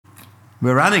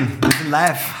We're running. Wir sind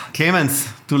live. Clemens,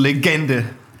 du Legende.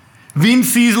 Win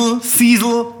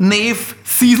Siesel, Neef,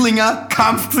 Sieslinger,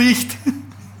 Kampfsicht.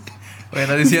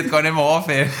 Alter, das hört gar nicht mehr auf,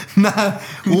 ey. Nein,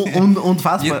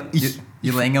 unfassbar.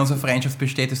 Je länger unsere Freundschaft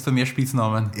besteht, desto mehr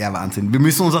Spitznamen. Ja, Wahnsinn. Wir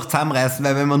müssen uns auch zusammenreißen,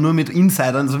 weil wenn wir nur mit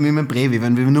Insidern, so wie mit Brevi,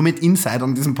 wenn wir nur mit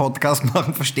Insidern diesen Podcast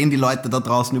machen, verstehen die Leute da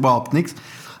draußen überhaupt nichts.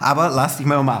 Aber lass dich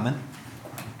mal umarmen.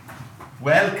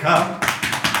 Welcome.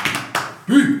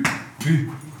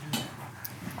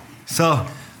 So. Ja,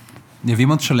 wir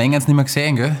haben uns schon länger jetzt nicht mehr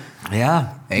gesehen, gell?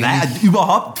 Ja, nein,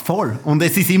 überhaupt voll. Und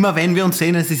es ist immer, wenn wir uns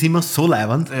sehen, es ist immer so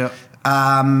leibernd. Ja.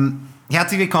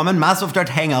 Herzlich willkommen, Master of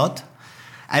Dirt Hangout.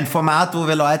 Ein Format, wo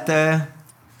wir Leute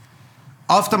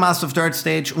auf der Master of Dirt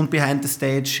Stage und behind the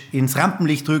Stage ins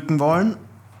Rampenlicht rücken wollen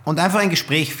und einfach ein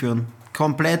Gespräch führen.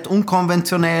 Komplett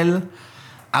unkonventionell,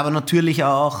 aber natürlich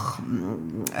auch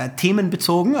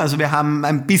themenbezogen. Also wir haben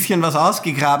ein bisschen was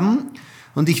ausgegraben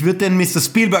und ich würde den Mr.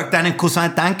 Spielberg, deinen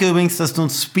Cousin, danke übrigens, dass du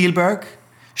uns Spielberg,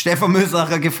 Stefan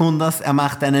Mösacher gefunden hast. Er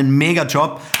macht einen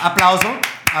Mega-Job.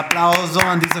 Applauso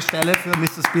an dieser Stelle für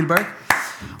Mr. Spielberg.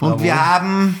 Und Bravo. Wir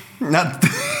haben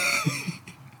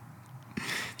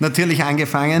natürlich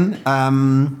angefangen,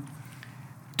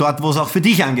 dort, wo es auch für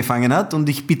dich angefangen hat. Und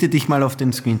ich bitte dich mal auf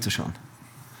den Screen zu schauen.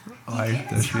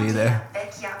 Alter Schwede.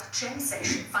 Backyard Jam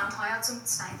Session fand heuer zum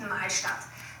zweiten Mal statt.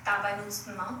 Dabei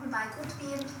nutzten Mountainbike- und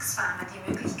BMX-Fahrer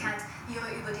die Möglichkeit, ihre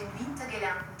über den Winter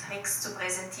gelernten Tricks zu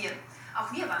präsentieren.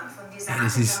 Auch wir waren von dieser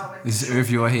Das ist 11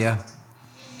 Jahre her.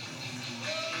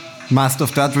 Master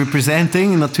of Dirt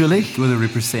representing, natürlich. Du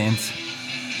represent.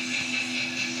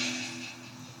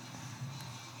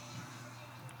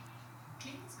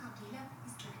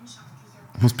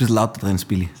 Ich muss ein bisschen lauter drin,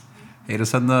 Billy. Hey,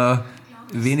 das hat noch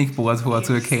wenig Bordhaar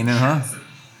zu erkennen, ha?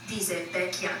 Diese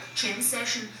Backyard Jam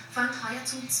Session fand heuer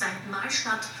zum zweiten Mal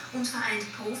statt und vereint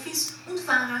Profis und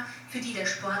Fahrer, für die der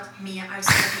Sport mehr als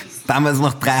Hobby ist. Damals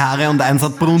noch 3 Haare und 1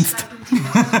 hat brunst. Mit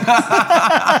den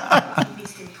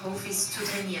Profis zu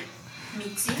trainieren.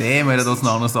 Damn, Alter, das hat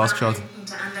noch anders ausgeschaut.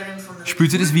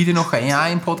 Spielt ihr das Video noch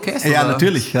ein im Podcast? Ja, oder?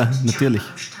 natürlich.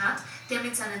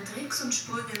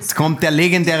 Jetzt kommt der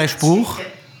legendäre Spruch.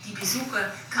 Die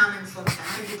Besucher kamen vom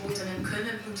dargebotenen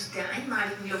Können und der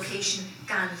einmaligen Location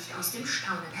gar nicht aus dem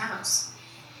Staunen heraus.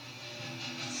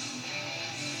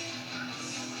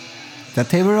 Der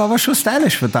Table war aber schon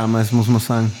stylisch für damals, muss man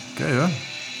sagen. Geil, ja.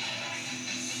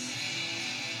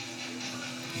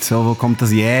 So, wo kommt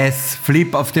das? Yes,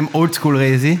 Flip auf dem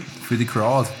Oldschool-Resi. Für die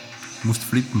Crowd. Du musst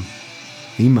flippen.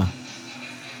 Immer.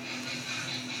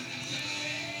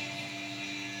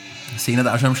 Senat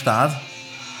auch schon am Start.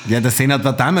 Ja, der Senat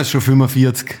war damals schon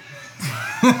 45.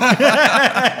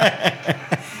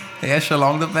 Er ist schon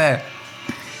lange dabei.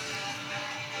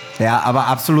 Ja, aber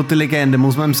absolute Legende,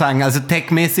 muss man ihm sagen. Also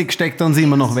tech-mäßig steckt er uns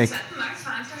immer noch weg.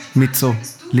 Mit so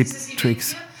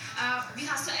Lip-Tricks. Wie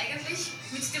hast du eigentlich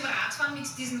mit dem Radfahren, mit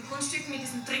diesen Kunststücken, mit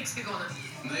diesen Tricks begonnen?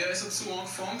 Naja, es hat so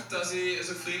angefangen, dass ich,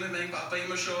 früher mit meinem Papa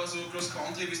immer schon so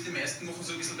Cross-Country, wie es die meisten machen,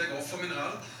 so ein bisschen bergauf vom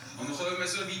Rad. Und dann habe ich mal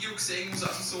so ein Video gesehen, muss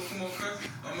auch so Sachen machen.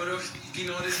 Und habe mir gedacht,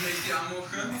 genau das möchte ich auch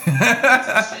machen.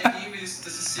 Das ist irgendwie, das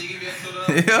ist Sägewerk oder...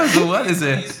 Ja, so war das,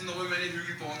 ey. Und dann habe ich meine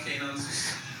Hügel bauen können. Das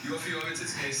ist, Jahr für Jahr wird es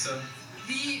jetzt besser.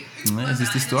 Nein, das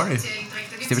ist die Story.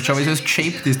 Ich habe schon, wie es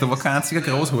geshaped ist, da war kein einziger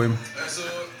Großholm. Also...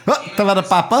 Oh, da war der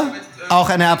Papa, auch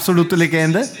eine absolute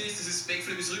Legende. Das ist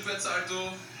Backflip, ist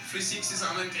Rückwärtsalto, 360 ist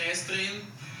einmal im Kreis drehen.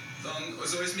 Dann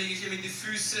also alles mögliche mit den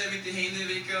Füßen, mit den Händen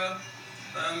Wecker,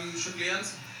 schon gelernt.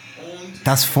 Und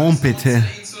das Foam bitte.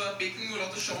 in so ein Becken, wo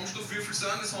lauter Schaumstoffwürfel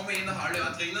sind, das haben wir in der Halle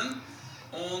auch drinnen.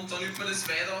 Und dann übt man das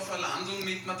weiter auf eine Landung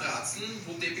mit Matratzen,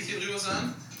 wo Teppiche drüber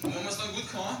sind. Und wenn man es dann gut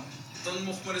kann, dann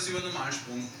macht man das über einen normalen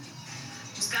Sprung.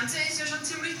 Das Ganze ist ja schon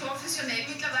ziemlich professionell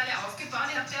mittlerweile aufgebaut.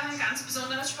 Ihr habt ja auch ein ganz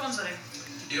besonderes Sponsoring.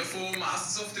 Ja, von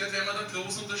Masters of Dirt werden wir da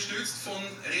groß unterstützt, von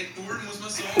Red Bull, muss man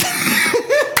sagen.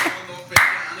 Und auch bei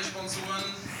anderen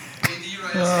Sponsoren.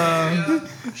 D-Riders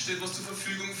steht was zur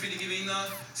Verfügung für die Gewinner.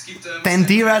 Es gibt Den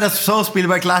D-Riders so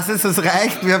Spielberg, lass es, das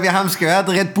reicht. Wir haben es gehört.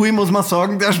 Red Bull, muss man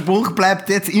sagen, der Spruch bleibt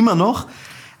jetzt immer noch.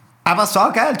 Aber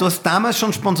saugeil, du hast damals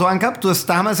schon Sponsoren gehabt, du hast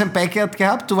damals ein Backyard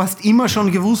gehabt, du hast immer schon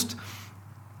gewusst,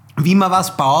 wie man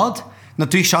was baut.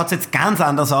 Natürlich schaut es jetzt ganz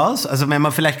anders aus. Also wenn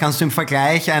man, vielleicht kannst du im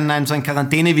Vergleich so ein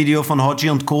Quarantäne-Video von Hodgie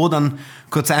und Co. dann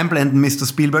kurz einblenden, Mr.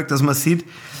 Spielberg, dass man es sieht.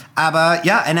 Aber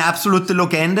ja, eine absolute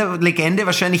Legende,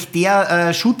 wahrscheinlich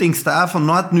der Shootingstar von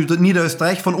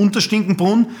Niederösterreich, von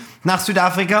Unterstinkenbrunn nach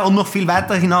Südafrika und noch viel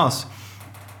weiter hinaus.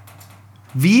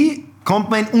 Wie kommt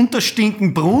man in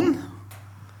Unterstinkenbrunn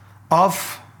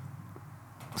auf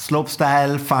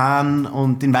Slopestyle, Fahren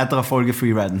und in weiterer Folge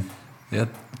Freeriden? Ja,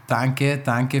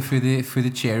 danke für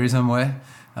die Cherries einmal.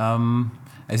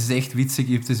 Es ist echt witzig,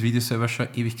 ich habe das Video selber schon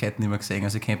Ewigkeiten nicht mehr gesehen,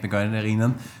 also ich kann mich gar nicht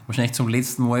erinnern. Wahrscheinlich zum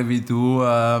letzten Mal, wie du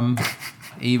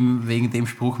eben wegen dem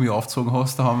Spruch mich aufgezogen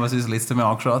hast, da haben wir es das letzte Mal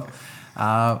angeschaut.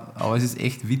 Aber es ist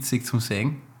echt witzig zum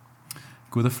sehen.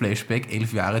 Guter Flashback,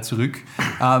 11 Jahre zurück.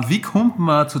 Wie kommt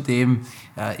man zu dem?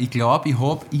 Ich glaube, ich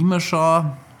habe immer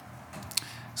schon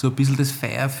so ein bisschen das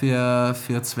Feuer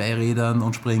für Zweirädern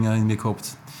und Springer in mir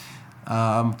gehabt.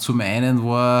 Zum einen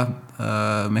war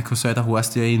mein Cousin, der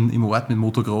Horst, ja im Ort mit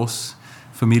Motocross.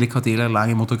 Familie Karteller,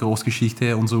 lange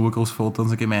Motocross-Geschichte. Unser Urgroßvater,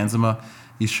 unser gemeinsamer,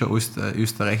 ist schon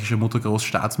österreichischer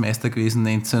Motocross-Staatsmeister gewesen,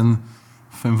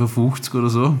 1955 oder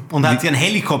so. Und hat sich einen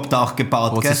Helikopter auch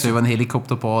gebaut, Hat gell? sich selber einen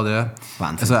Helikopter gebaut, ja.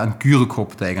 Wahnsinn. Also ein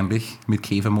Gyrokopter eigentlich, mit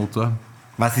Käfermotor.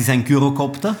 Was ist ein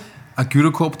Gyrokopter? Ein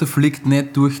Gyrokopter fliegt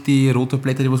nicht durch die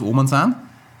Rotorblätter, die was oben sind,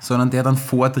 sondern der dann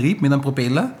Vortrieb mit einem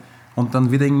Propeller und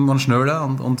dann wird er irgendwann schneller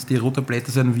und die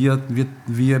Rotorblätter sind wie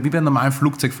bei einem normalen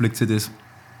Flugzeug fliegt sich das.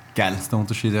 Geil. Das ist der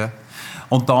Unterschied, ja.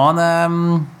 Und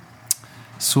dann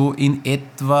so in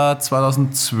etwa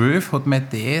 2012 hat mein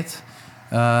Dad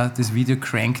das Video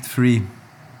Cranked Free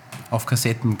auf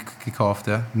Kassetten gekauft,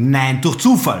 ja. Nein, durch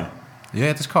Zufall. Ja,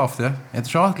 er hat das gekauft, ja. Er hat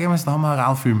schau, gehen wir jetzt, da haben wir einen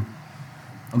Ralf-Film.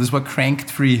 Und das war Cranked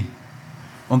Free.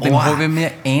 Und den habe ich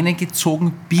mir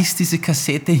reingezogen, bis diese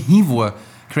Kassette hin war.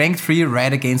 Cranked Free,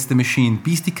 Ride Against the Machine.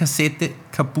 Bis die Kassette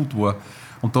kaputt war.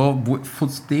 Und da, von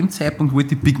dem Zeitpunkt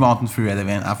wollte ich Big Mountain Freeride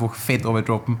werden. Einfach fett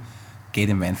droppen. Geht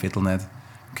im Weinviertel nicht.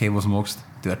 Okay, was magst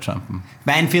du? Dirtjumpen.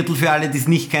 Weinviertel für alle, die es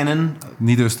nicht kennen.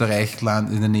 Niederösterreich,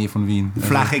 Land in der Nähe von Wien.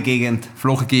 Flache Gegend.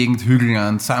 Flache Gegend,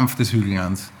 Hügelland, sanftes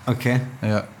Hügelland. Okay.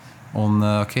 Ja. Und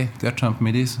okay, Dirtjumpen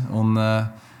mit ist. Und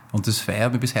das Feuer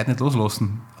habe ich bis heute nicht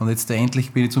loslassen. Und jetzt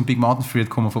endlich bin ich zum Big Mountain Freeride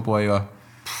gekommen vor ein paar Jahren.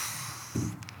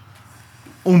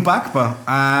 Unpackbar.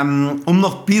 Um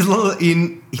noch ein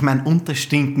bisschen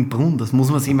Unterstinkenbrunn, das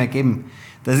muss man sich immer geben.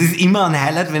 Das ist immer ein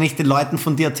Highlight, wenn ich den Leuten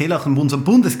von dir erzähle, auch in unserem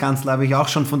Bundeskanzler habe ich auch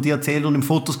schon von dir erzählt und ihm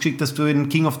Fotos geschickt, dass du in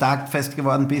King of the Arctfest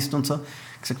geworden bist und so.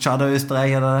 Ich gesagt, schau, der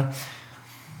Österreicher da.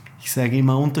 Ich sage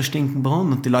immer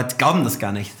Unterstinkenbrunn und die Leute glauben das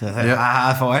gar nicht.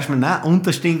 Verarsch mich, nein,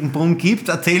 Unterstinkenbrunn gibt.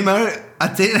 Erzähl,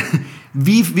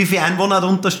 wie viele Einwohner hat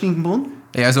Unterstinkenbrunn?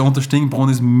 Ja, also Unterstinkenbrunn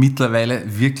ist mittlerweile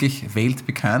wirklich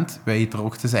weltbekannt, weil ich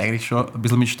trage das eigentlich schon ein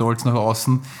bisschen mit Stolz nach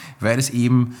außen, weil es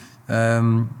eben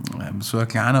so ein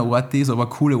kleiner Ort ist, aber eine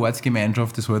coole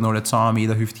Ortsgemeinschaft, das halten alle zusammen,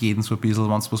 jeder hilft jedem so ein bisschen,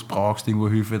 wenn du was brauchst, irgendwo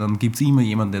Hilfe, dann gibt es immer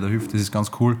jemanden, der da hilft, das ist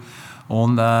ganz cool.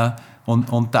 Und da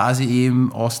ich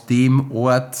eben aus dem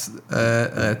Ort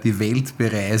die Welt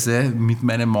bereise mit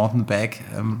meinem Mountainbike,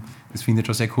 das finde ich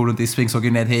schon sehr cool und deswegen sage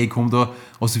ich nicht, hey, ich komme da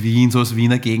aus Wien, so aus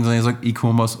Wiener Gegend, sondern ich sage, ich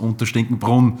komme aus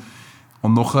Unterstinkenbrunn.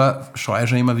 Und nachher schaue ich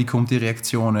schon immer, wie kommt die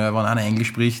Reaktion. Ja, wenn einer Englisch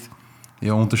spricht,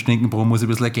 ja, Unterstinkenbrunn muss ich ein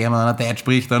bisschen erklären, wenn einer Deutsch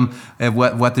spricht, dann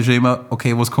warte ich schon immer,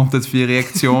 okay, was kommt jetzt für eine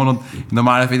Reaktion und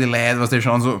normalerweise die Leute, was die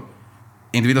schauen so,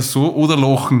 entweder so oder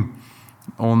lachen.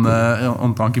 Und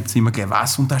dann gibt es immer gleich,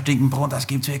 was, Unterstinkenbrunn, das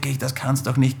gibt's wirklich, das kann es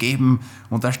doch nicht geben.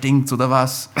 Und da stinkt's oder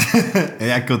was?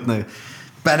 Ja gut, ne.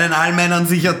 Bei den Allmännern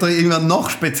sicher da irgendwann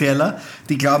noch spezieller.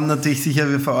 Die glauben natürlich sicher,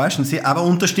 wir verarschen sie. Aber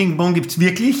Unterstinkenbrunn gibt es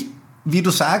wirklich, wie du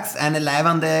sagst, eine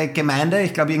leibernde Gemeinde.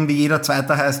 Ich glaube, irgendwie jeder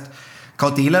Zweite heißt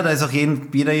Kautela, da ist auch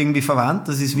jeder irgendwie verwandt.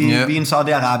 Das ist wie in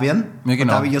Saudi-Arabien. Ja, genau.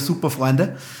 Da habe ich ja super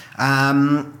Freunde.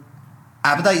 Aber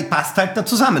da passt halt der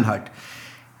Zusammenhalt.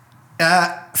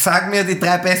 Sag mir die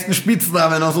 3 besten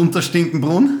Spitznamen aus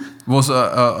Unterstinkenbrunn. Was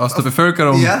aus der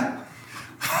Bevölkerung? Ja.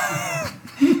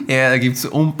 Ja, da gibt es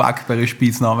unpackbare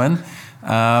Spitznamen.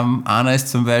 Einer ist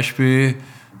zum Beispiel,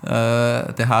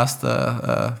 der heißt,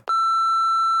 zu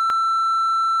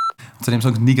dem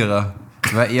sagen Nigerer.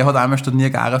 Weil er hat einmal statt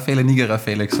Niagara-Fälle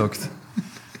Nigerer-Fälle gesagt.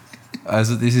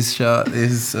 Also das ist schon,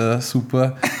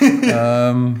 super.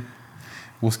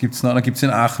 Was gibt es noch? Dann gibt es den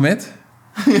Ahmed.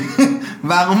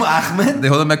 Warum Ahmed? Der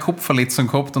hat einmal eine Kopfverletzung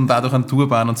gehabt und dadurch einen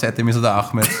Turban und seitdem ist er der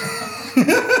Ahmed.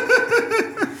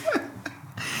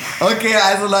 Okay,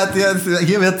 also Leute,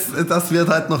 das wird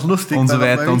halt noch lustig. Und so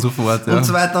weiter und so fort. Ja. Und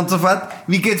so weiter und so fort.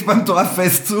 Wie geht's beim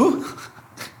Dorffest zu?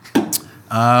 Ich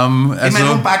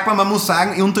meine, unpackbar, man muss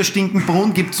sagen, in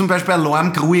Unterstinkenbrunn gibt es zum Beispiel ein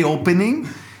Lorm Grui Opening.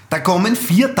 Da kommen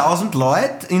 4000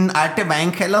 Leute in alte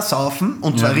Weinkeller saufen,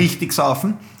 und zwar richtig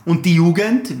saufen. Und die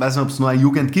Jugend, ich weiß nicht, ob es noch eine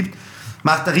Jugend gibt,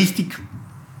 macht da richtig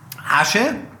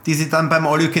Asche, die sie dann beim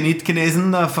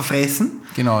All-You-Can-Eat-Chinesen verfressen.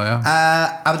 Genau, ja.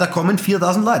 Aber da kommen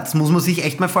 4000 Leute, das muss man sich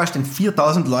echt mal vorstellen.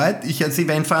 4000 Leute, ich als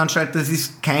Eventveranstalter, das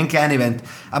ist kein kleines Event.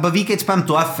 Aber wie geht's beim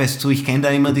Dorffest zu? Ich kenne da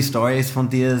immer die Stories von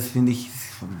dir, das finde ich,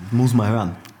 muss man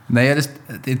hören. Naja,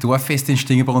 die Dorffeste in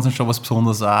Stingenbrunn sind schon was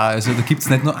Besonderes auch. Also da gibt es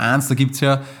nicht nur eins, da gibt es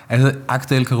ja, also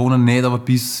aktuell Corona nicht, aber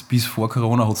bis vor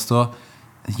Corona hat es da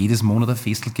jedes Monat ein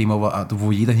Festel gegeben, aber auch,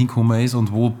 wo jeder hingekommen ist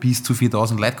und wo bis zu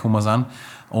 4.000 Leute gekommen sind.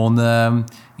 Und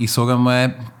ich sage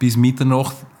einmal, bis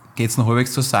Mitternacht geht es noch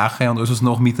halbwegs zur Sache und alles, was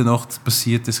nach Mitternacht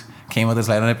passiert, das können wir das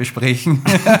leider nicht besprechen.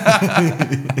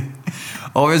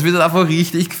 Aber es wird halt einfach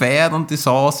richtig gefeiert und die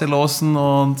Sau rausgelassen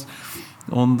und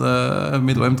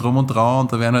mit allem drum und dran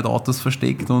und da werden halt Autos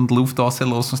versteckt und Luft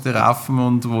rausgelassen aus den Raffen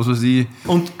und was weiß ich.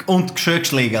 Und schön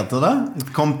geschlägert, oder?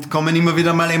 Kommen immer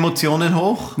wieder mal Emotionen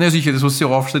hoch? Na sicher, das, was sich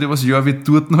aufsteht über das Jahr, wird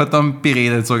dort halt dann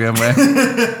beredet, sage ich einmal.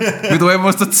 Mit allem,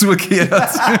 was dazugehört.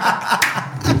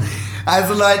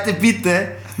 Also Leute,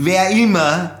 bitte, wer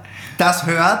immer das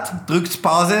hört, drückt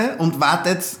Pause und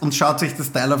wartet und schaut sich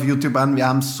das Teil auf YouTube an. Wir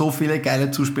haben so viele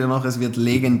geile Zuspieler noch, es wird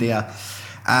legendär.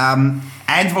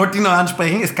 Eins wollte ich noch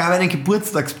ansprechen, es gab eine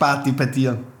Geburtstagsparty bei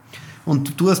dir.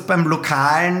 Und du hast beim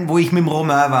Lokalen, wo ich mit dem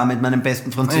Romain war, mit meinem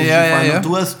besten französischen Freund, und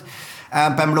du hast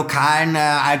beim lokalen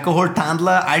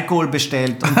Alkoholtandler Alkohol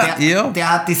bestellt. Und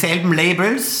der hat dieselben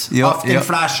Labels auf den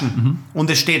Flaschen. Mhm. Und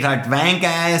es steht halt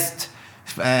Weingeist,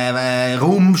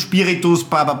 Rum, Spiritus,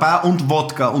 und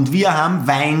Wodka. Und wir haben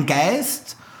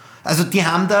Weingeist, also die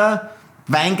haben da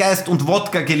Weingeist und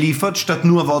Wodka geliefert, statt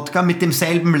nur Wodka, mit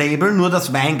demselben Label, nur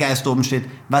dass Weingeist oben steht.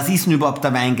 Was ist denn überhaupt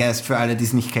der Weingeist für alle, die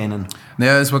es nicht kennen?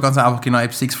 Naja, es war ganz einfach, genau, ich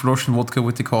habe 6 Flaschen Wodka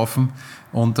wollte ich kaufen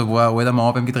und da war ein alter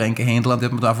Mann beim Getränkehändler und der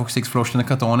hat mir da einfach 6 Flaschen in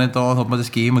der Kartone da und hat mir das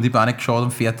gegeben und ich habe auch nicht geschaut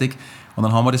und fertig. Und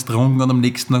dann haben wir das getrunken und am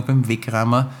nächsten Tag beim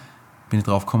Wegräumen bin ich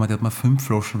drauf gekommen, der hat mir 5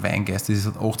 Flaschen Weingeist, das ist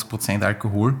halt 80%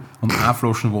 Alkohol und 1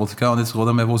 Flaschen Wodka und jetzt rat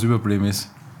einmal, was überblieben ist.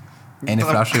 Eine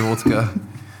Flasche Wodka.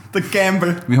 Der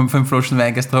Gamble. Wir haben 5 Flaschen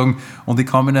Weingeist getragen und ich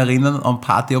kann mich erinnern, am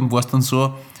Partyabend war es dann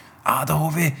so, da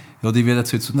habe ich, ja, die wird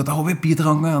erzählt, so, da habe ich Bier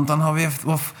getrunken und dann habe ich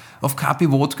auf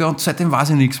Kapi Wodka und seitdem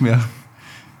weiß ich nichts mehr.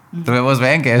 Da war was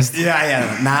Weingeist. Ja,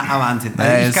 nein, Wahnsinn.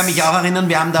 Also ich kann mich auch erinnern,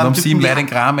 wir haben da... Wir haben 7 Leute den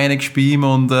Kram reingespielt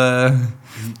und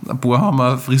ein paar haben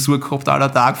eine Frisur gehabt,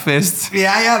 aller Tagfest.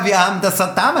 Ja, wir haben das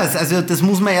damals, also das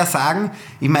muss man ja sagen,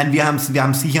 ich meine, wir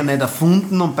haben sicher nicht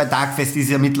erfunden und bei Tagfest ist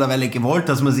ja mittlerweile gewollt,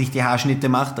 dass man sich die Haarschnitte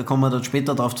macht, da kommen wir dort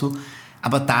später drauf zu,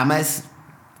 aber damals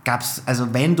gab's,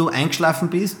 also wenn du eingeschlafen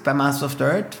bist bei Master of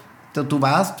Dirt, du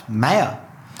warst Meier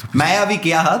wie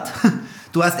Gerhard,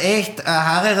 du hast echt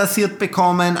Haare rasiert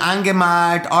bekommen,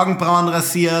 angemalt, Augenbrauen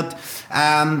rasiert,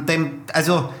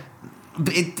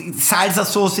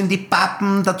 Salsa-Sauce in die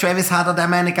Pappen. Der Travis hat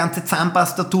einmal eine ganze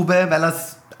Zahnpastatube, weil er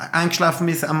eingeschlafen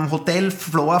ist am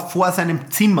Hotelfloor vor seinem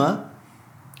Zimmer.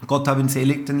 Gott hab ihn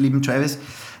selig, den lieben Travis.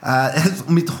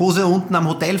 Mit Hose unten am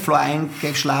Hotelfloor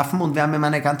eingeschlafen und wir haben ihm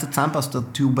eine ganze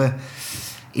Zahnpastatube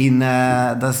in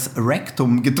das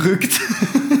Rektum gedrückt.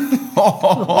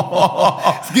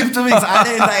 Es gibt übrigens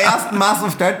alle in der ersten Mass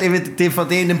of Dirt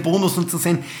DVD in den Bonus und zu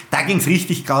sehen, da ging es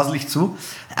richtig grauslich zu.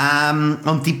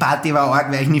 Und die Party war arg,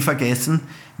 werde ich nie vergessen,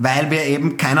 weil wir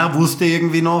eben, keiner wusste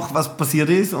irgendwie noch, was passiert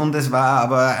ist und es war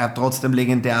aber trotzdem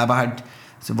legendär, aber halt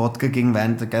so Wodka gegen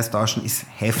Wein, der Geist tauschen ist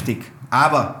heftig.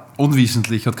 Aber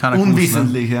unwissentlich, hat keiner gewusst.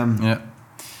 Unwissentlich, ne? Ja.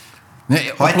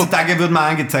 Heutzutage würde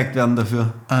man angezeigt werden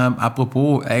dafür.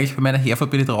 Apropos, eigentlich bei meiner Herfahrt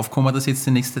bin ich draufgekommen, dass ich jetzt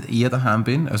die nächste Zeit eher daheim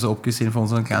bin, also abgesehen von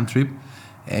unserem kleinen Trip.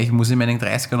 Eigentlich muss ich meinen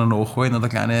 30er noch nachholen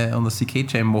und eine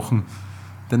CK-Jam machen.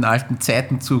 Den alten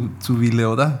Zeiten zu Wille,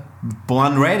 oder?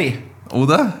 Born ready.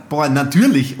 Oder? Boah,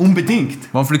 natürlich, unbedingt.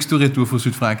 Wann fliegst du retour von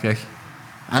Südfrankreich?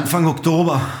 Anfang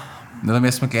Oktober. Na, dann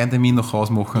müssen wir gleich einen Termin nach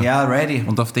Hause machen. Ja, ready.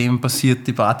 Und auf dem passiert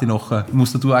die Party nachher.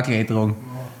 Musst du auch gleich tragen.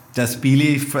 Das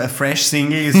Billy Fresh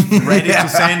Single ist ready to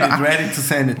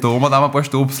send it. Da haben wir dann ein paar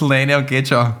Stopsel rein und geht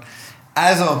schon.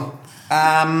 Also,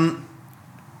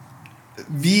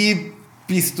 wie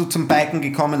bist du zum Biken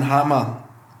gekommen, Hammer?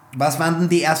 Was waren denn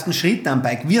die ersten Schritte am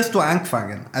Bike? Wie hast du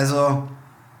angefangen? Also...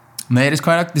 Nein, das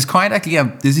kann ich nicht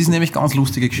erklären. Das ist nämlich eine ganz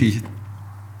lustige Geschichte.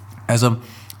 Also,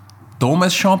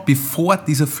 damals schon, bevor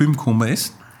dieser Film gekommen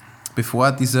ist,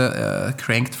 bevor dieser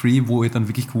Cranked Free, wo ich dann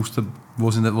wirklich gewusst habe,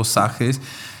 was Sache ist,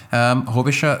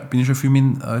 bin ich schon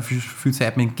viel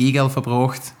Zeit mit Gegerl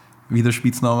verbracht, wie der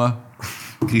Spitzname,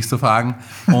 Christoph Hagen.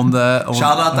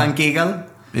 Shoutout an Gegerl.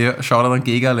 Ja, Shoutout an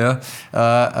Gegerl,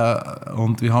 ja.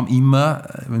 Und wir haben immer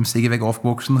im Sägewerk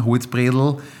aufgewachsen,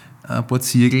 Holzbredel, ein paar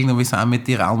Zirkeln, und wir sind mit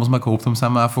den Rahmen, was wir gehabt haben,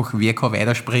 sind wir einfach, wer kann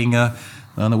weiterspringen,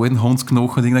 einen alten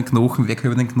Hundsknochen, irgendeinen Knochen, wer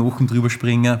kann über den Knochen drüber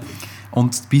springen.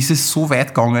 Und bis es so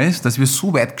weit gegangen ist, dass wir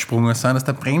so weit gesprungen sind, dass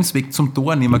der Bremsweg zum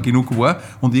Tor nicht mehr genug war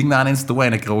und irgendeiner ins Tor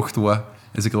reingekracht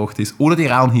ist. Oder die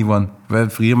Rauen hin waren, weil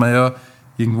früher wir ja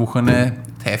irgendwo eine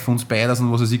Typhoon-Spiders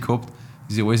und was weiß ich gehabt,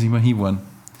 ist ja alles immer hin waren.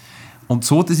 Und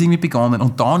so hat das irgendwie begonnen.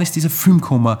 Und dann ist dieser Film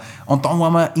gekommen. Und dann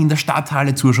waren wir in der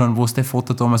Stadthalle zuschauen, wo es der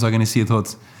Vater damals organisiert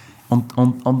hat. Und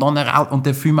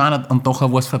der Film auch nicht. Und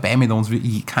nachher war es vorbei mit uns.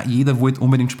 Jeder wollte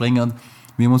unbedingt springen.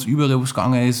 Wir haben uns überall, wo es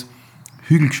gegangen ist,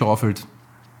 Hügel geschaufelt.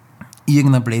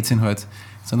 Irgendein Blödsinn halt.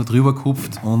 Sind da drüber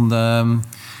gehupft und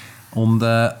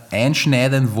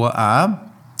einschneidend war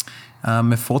auch,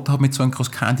 mein Vater hat mit so einem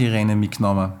Cross-Country-Rennen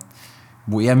mitgenommen,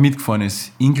 wo er mitgefahren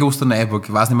ist, in Klosterneuburg,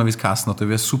 ich weiß nicht mehr, wie es geheißen hat, da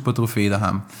wäre eine super Trophäe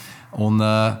daheim. Und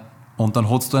dann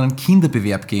hat es da einen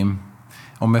Kinderbewerb gegeben.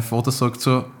 Und mein Vater sagt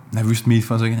so, na, willst du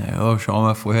mitfahren? Sag ich, ja, schau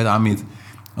mal, fahr halt auch mit.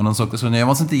 Und dann sagt er so, naja,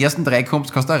 wenn du in die ersten 3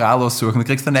 kommst, kannst du ein Rad aussuchen, dann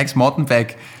kriegst du ein neues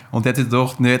Mountainbike. Und der hat sich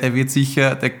gedacht, ne, der wird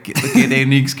sicher, da geht eh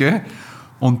nichts, gell?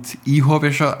 Und ich habe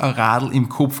ja schon ein Radl im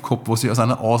Kopf gehabt, was ich aus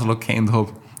einer Auslage kennt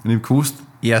habe. Und ich habe gewusst,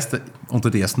 unter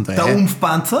die ersten 3. Der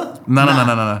Umfpanzer?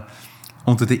 Nein.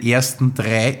 Unter die ersten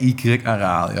 3, ich krieg ein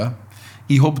Radl, ja.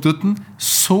 Ich habe dort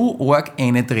so arg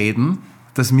reingetreten,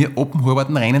 dass mir ab dem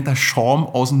halben Rennen der Schaum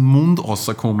aus dem Mund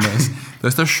rausgekommen ist. Da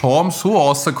ist der Schaum so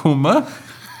rausgekommen,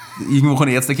 irgendwo kann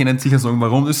Ärzte können sicher sagen,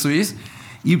 warum das so ist.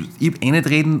 Ich habe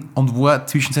reingetreten und war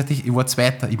zwischenzeitlich, ich war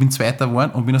Zweiter. Ich bin Zweiter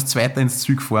geworden und bin als Zweiter ins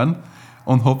Ziel gefahren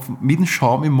und habe mit dem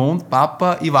Schaum im Mund,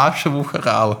 Papa, ich war schon eine Woche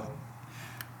Radl.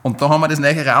 Und da haben wir das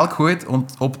neue Radl geholt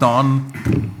und ab dann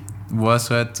war es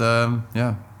halt,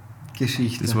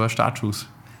 Geschichte. das war ein Startschuss.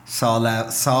 Sau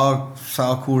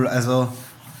cool. Also,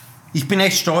 ich bin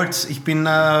echt stolz.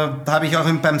 Da habe ich auch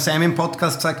beim Sam im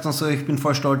Podcast gesagt und so, ich bin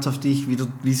voll stolz auf dich,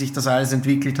 wie sich das alles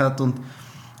entwickelt hat. Und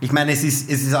ich meine, es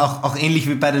ist auch ähnlich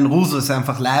wie bei den Rusos,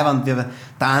 einfach leibernd. Der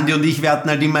Andi und ich, wir hatten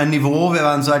halt immer ein Niveau, wir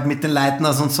waren so halt mit den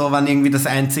Leitners und so, waren irgendwie das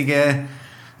einzige,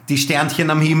 die Sternchen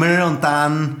am Himmel, und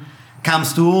dann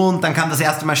kamst du und dann kam das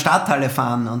erste Mal Stadthalle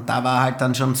fahren und da war halt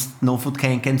dann schon No Food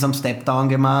Cankens am Stepdown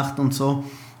gemacht und so.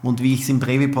 Und wie ich es im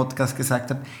Brevi-Podcast gesagt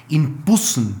habe, in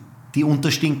Bussen, die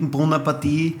Unterstinkenbrunner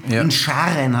Partie, in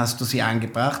Scharen hast du sie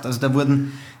angebracht. Also da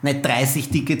wurden nicht 30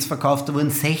 Tickets verkauft, da wurden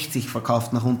 60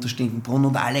 verkauft nach Unterstinkenbrunn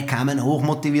und alle kamen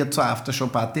hochmotiviert zur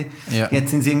Aftershow-Party. Ja.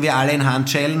 Jetzt sind sie irgendwie alle in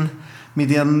Handschellen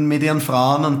mit ihren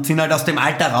Frauen und sind halt aus dem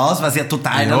Alter raus, was ja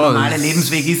total der normale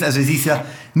Lebensweg ist. Also es ist ja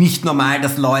nicht normal,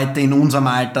 dass Leute in unserem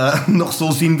Alter noch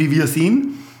so sind, wie wir sind.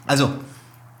 Also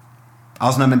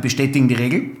Ausnahmen bestätigen die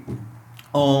Regel.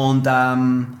 Und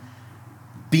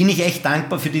bin ich echt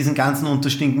dankbar für diesen ganzen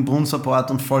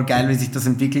Unterstinkenbrunn-Support und voll geil, wie sich das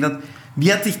entwickelt hat.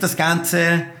 Wie hat sich das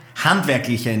Ganze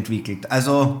handwerklicher entwickelt?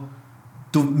 Also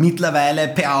du mittlerweile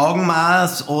per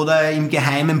Augenmaß oder im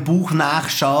geheimen Buch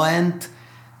nachschauend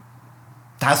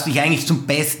hast du dich eigentlich zum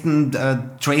besten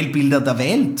Trailbuilder der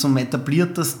Welt, zum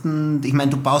etabliertesten. Ich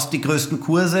meine, du baust die größten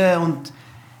Kurse und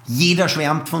jeder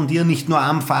schwärmt von dir, nicht nur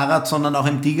am Fahrrad, sondern auch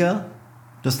im Tiger.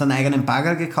 Du hast deinen eigenen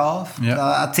Bagger gekauft.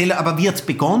 Ja. Erzähl, aber wie hat es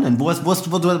begonnen? Wo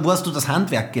hast du das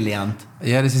Handwerk gelernt?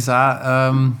 Ja, das ist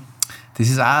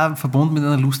auch verbunden mit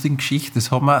einer lustigen Geschichte.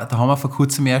 Da haben wir vor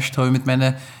kurzem erst mit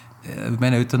meinen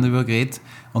Eltern darüber geredet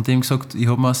und dem gesagt, ich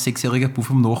habe mir als 6-jähriger Bub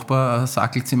vom Nachbar einen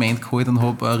Sackel Zement geholt und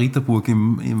habe eine Ritterburg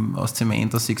aus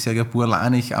Zement als 6-jähriger Bub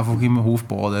allein einfach im Hof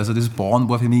gebaut. Also das Bauen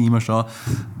war für mich immer schon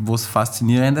was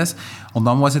Faszinierendes. Und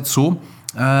dann war es jetzt so,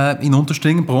 in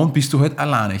Unterstinkenbrunn bist du halt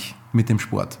alleinig mit dem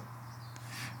Sport.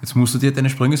 Jetzt musst du dir deine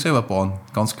Sprünge selber bauen,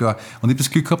 ganz klar. Und ich habe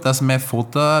das Glück gehabt, dass mein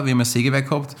Vater, wir haben ein Sägewerk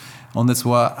gehabt und jetzt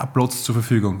war ein Platz zur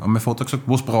Verfügung. Und mein Vater hat gesagt,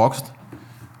 was brauchst du?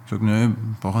 Ich habe gesagt,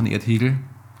 ich brauche einen Erdhügel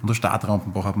und eine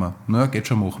Startrampen braucht man. Na, geht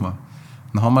schon, machen wir.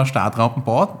 Dann haben wir eine Startrampen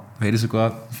gebaut, da hätte ich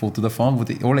sogar ein Foto davon, wo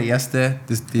die allererste...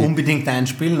 Unbedingt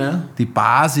einspielen, ne? Die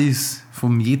Basis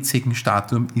vom jetzigen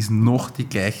Startturm ist noch die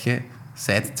gleiche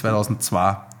seit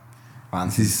 2002.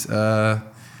 Wahnsinn. Es ist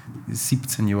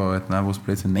 17 Jahre alt, nein, was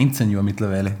plötzlich 19 Jahre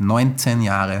mittlerweile, 19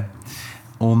 Jahre.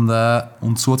 Und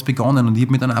so hat es begonnen. Und ich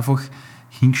habe mich dann einfach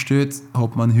hingestellt,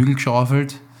 habe mir einen Hügel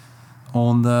geschaufelt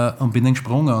und bin dann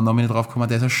gesprungen. Und dann bin ich drauf gekommen,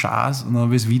 der ist ein Schatz. Und dann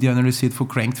habe ich das Video analysiert von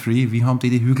Cranked Free, wie haben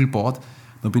die Hügel gebaut.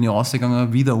 Dann bin ich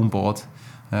rausgegangen, wieder umgebaut.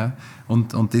 Ja.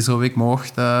 Und das habe ich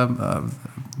gemacht,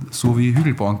 so wie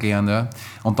Hügel bauen gelernt. Ja.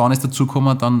 Und dann ist dazu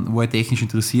gekommen, dann war ich technisch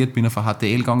interessiert, bin auf ein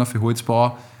HTL gegangen für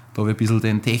Holzbau. Da habe ich ein bisschen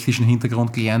den technischen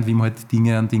Hintergrund gelernt, wie man halt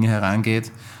an Dinge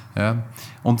herangeht. Ja.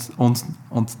 Und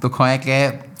da kann ich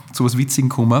gleich zu was Witzigem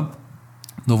kommen.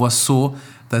 Da war es so,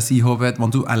 dass ich habe,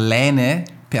 wenn du alleine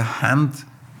per Hand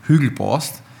Hügel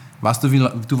baust,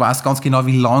 du weißt ganz genau,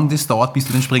 wie lange das dauert, bis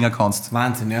du den springen kannst.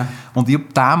 Wahnsinn, ja. Und ich habe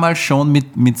damals schon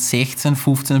mit 16,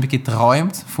 15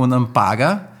 geträumt von einem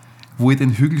Bagger, wo ich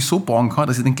den Hügel so bauen kann,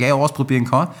 dass ich den gleich ausprobieren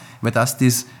kann, weil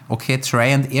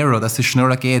Try and Error, dass das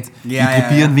schneller geht. Ja, ich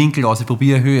probiere einen Winkel aus, ich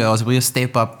probiere Höhe aus, ich probiere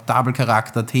Step-Up,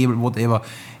 Double-Charakter, Table, whatever.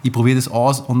 Ich probiere das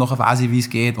aus und nachher weiß ich, wie es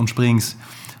geht und spring's.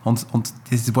 Und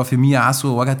das war für mich auch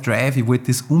so ein Drive, ich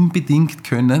wollte das unbedingt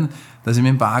können, dass ich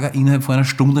mit dem Bagger innerhalb von einer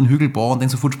Stunde einen Hügel baue und den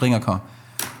sofort springen kann.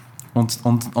 Und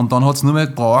dann hat es nur mehr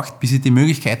gebraucht, bis ich die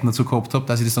Möglichkeiten dazu gehabt habe,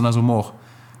 dass ich das dann auch so mache.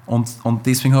 Und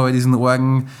deswegen habe ich diesen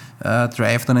argen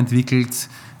Drive dann entwickelt,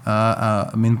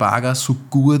 mit dem Bagger so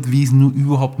gut wie es nur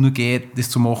überhaupt nur geht, das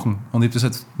zu machen. Und ich habe das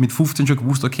halt mit 15 schon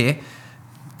gewusst, okay,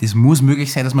 das muss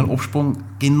möglich sein, dass man einen Absprung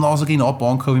genauso genau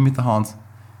bauen kann wie mit der Hand.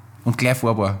 Und gleich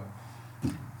fahrbar.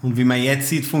 Und wie man jetzt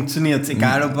sieht, funktioniert es.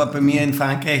 Egal, ob er bei mir in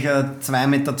Frankreich 2,20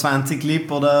 Meter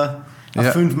Lip oder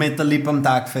 5 Meter Lip am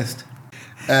Tagfest.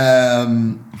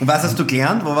 Und was hast du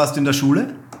gelernt? Wo warst du in der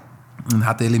Schule? In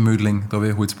HTL in Mödling, da habe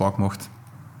ich Holzbau gemacht.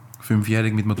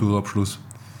 5-jährig mit Maturaabschluss.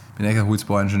 Bin eigentlich ein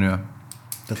Holzbauingenieur.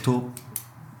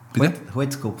 Bitte?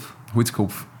 Holzkopf.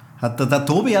 Holzkopf. Der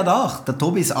Tobi hat auch. Der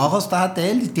Tobi ist auch aus der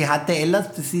HTL. Die HTLer,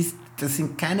 das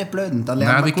sind keine Blöden. Da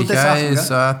lernt man wirklich, gute Sachen.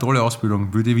 Ist eine tolle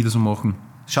Ausbildung. Würde ich wieder so machen.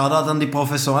 Shoutout an die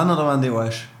Professoren oder waren die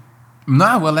Arsch?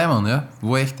 Nein, war leibend, ja.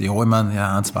 War echt, ja, ich meine,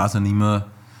 ja, eins war es ja nicht mehr.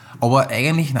 Aber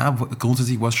eigentlich, nein,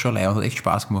 grundsätzlich war es schon leibend, hat echt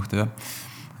Spaß gemacht, ja.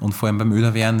 Und vor allem beim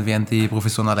Öder werden die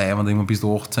Professoren auch leibend, irgendwann bist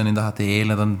du 18 in der HTL,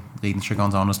 dann reden sie schon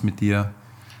ganz anders mit dir.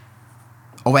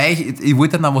 Aber ich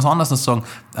wollte noch was anderes noch sagen.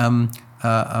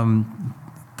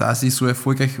 Dass ich so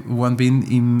erfolgreich geworden bin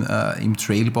im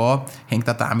Trailbau, hängt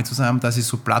auch damit zusammen, dass ich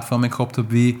so Plattformen gehabt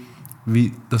habe, wie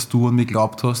dass du an mich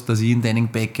geglaubt hast, dass ich in deinem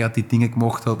Backyard die Dinge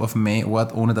gemacht habe auf meinem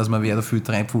Ort, ohne dass man wer dafür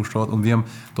reingepfuscht hat. Und da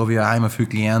habe ich auch immer viel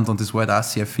gelernt und das war halt auch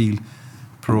sehr viel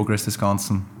Progress des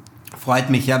Ganzen. Freut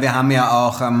mich, ja. Wir haben ja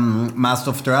auch Master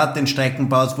of Dirt, den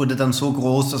Streckenbau, es wurde dann so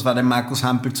groß, das war dem Markus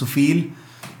Hampel zu viel.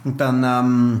 Und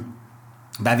dann,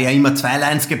 weil wir ja immer 2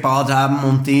 Lines gebaut haben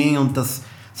und das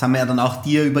haben wir ja dann auch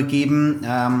dir übergeben.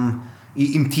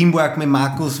 Im Teamwork mit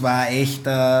Markus war echt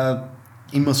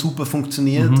immer super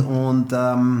funktioniert und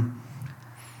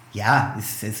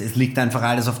es liegt einfach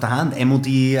alles auf der Hand. MOD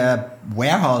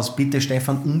Warehouse, bitte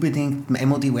Stefan, unbedingt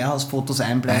MOD Warehouse Fotos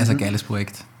einblenden. Das ist ein geiles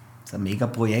Projekt. Das ist ein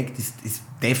Mega-Projekt, ist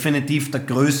definitiv der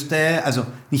größte, also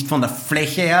nicht von der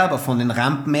Fläche her, aber von den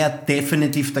Rampen her,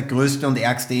 definitiv der größte und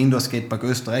ärgste Indoor-Skatepark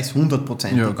Österreichs,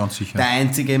 100%. Ja, ganz sicher. Der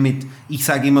einzige mit, ich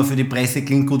sage immer für die Presse,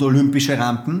 klingt gut, olympische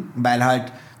Rampen, weil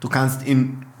halt du kannst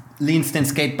in Linz den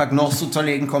Skatepark noch so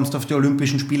zerlegen, kommst auf die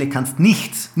Olympischen Spiele, kannst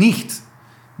nichts,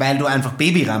 weil du einfach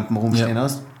Babyrampen rumstehen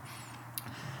hast.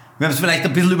 Wir haben es vielleicht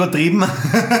ein bisschen übertrieben,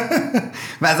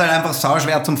 weil es halt einfach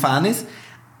sauschwer zum Fahren ist.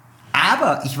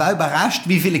 Aber ich war überrascht,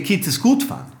 wie viele Kids es gut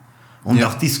fahren. Und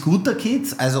auch die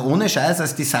Scooter-Kids, also ohne Scheiß,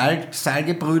 als die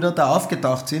Salge-Brüder da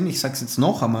aufgetaucht sind, ich sag's jetzt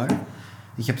noch einmal,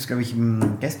 ich habe es, glaube ich,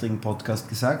 im gestrigen Podcast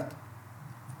gesagt,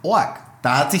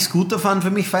 da hat sich Scooterfahren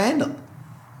für mich verändert.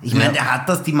 Ich meine,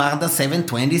 die machen das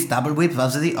 720s, Double Whip,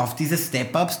 was weiß ich, auf diese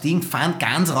Step-Ups-Ding, fahren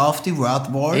ganz rauf die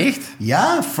World Wall. Echt?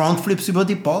 Ja, Frontflips über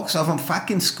die Box auf einem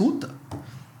fucking Scooter.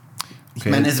 Ich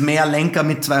meine, es ist mehr Lenker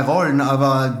mit 2 Rollen,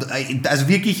 aber also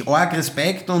wirklich arg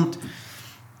Respekt und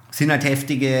sind halt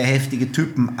heftige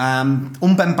Typen.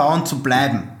 Um beim Bauen zu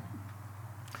bleiben.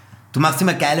 Du machst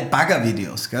immer geile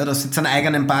Bagger-Videos, gell? Du hast jetzt einen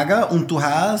eigenen Bagger und du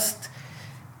hast...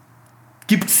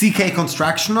 Gibt es CK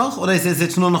Construction noch oder ist es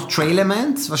jetzt nur noch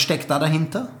Trailements? Was steckt da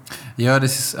dahinter? Ja,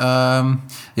 das ist,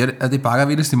 die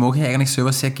Bagger-Videos, die mache ich eigentlich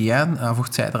selber sehr gern. Einfach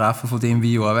Zeitraffer von dem,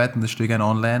 wie ich arbeite, und das stelle ich gerne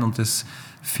online und das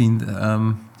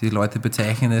die Leute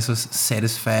bezeichnen es als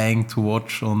satisfying to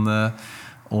watch und dann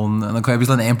kann ich ein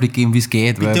bisschen einen Einblick geben, wie es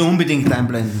geht. Bitte unbedingt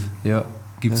einblenden. Ja,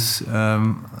 gebe ich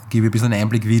ein bisschen einen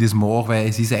Einblick, wie ich das mache, weil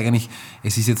es ist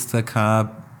jetzt keine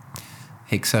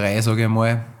Hexerei, sage ich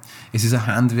mal. Es ist ein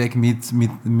Handwerk mit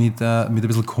ein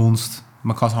bisschen Kunst.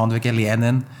 Man kann das Handwerk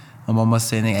erlernen und wenn man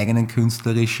seine eigenen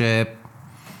künstlerische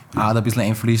Art ein bisschen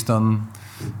einfließt, dann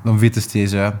wird es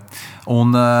das, ja.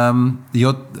 Und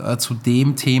zu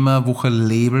dem Thema, wo ein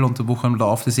Label und wo ein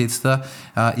Lauf das jetzt da,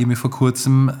 ich habe mich vor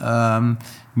kurzem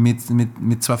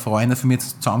mit 2 Freunden von mir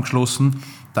zusammengeschlossen,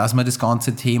 dass wir das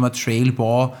ganze Thema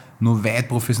Trailbau noch weit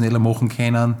professioneller machen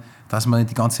können, dass wir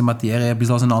die ganze Materie ein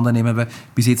bisschen auseinandernehmen, weil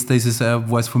bis jetzt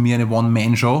war es von mir eine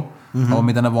One-Man-Show, aber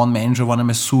mit einer One-Man-Show, wenn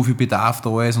einmal so viel Bedarf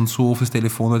da ist und so oft das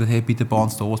Telefon hat, hey, bitte bauen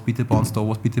Sie da was, bitte bauen Sie da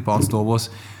was, bitte bauen Sie da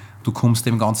was, du kommst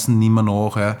dem Ganzen nicht mehr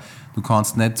nach. Ja. Du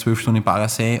kannst nicht 12 Stunden im Bagger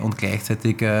sein und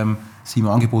gleichzeitig 7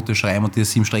 Angebote schreiben und dir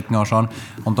 7 Strecken anschauen.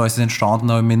 Und da ist es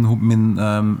entstanden, mit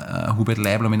Hubert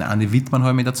Leibler und mit Andi Wittmann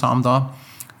halt mit zusammen da,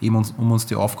 eben um uns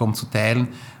die Aufgaben zu teilen.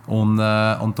 Und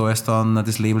da ist dann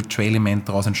das Label Trailement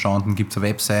daraus entstanden. Gibt es eine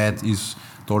Website, ist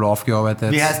toll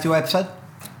aufgearbeitet. Wie heißt die Website?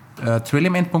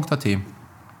 Trailement.at.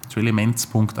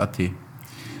 Trailements.at.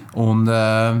 Und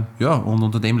und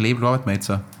unter dem Label arbeiten wir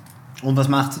jetzt. Und was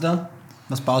macht sie da?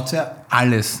 Was baut sie?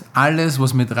 Alles,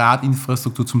 was mit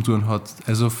Radinfrastruktur zu tun hat.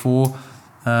 Also von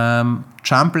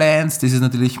Jumplines, das ist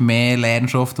natürlich meine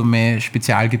Leidenschaft und mein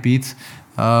Spezialgebiet,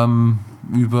 über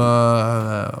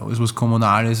alles, was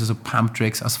kommunal ist, also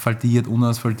Pumptracks, asphaltiert,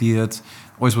 unasphaltiert,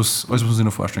 alles, was man sich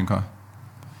noch vorstellen kann.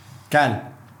 Geil.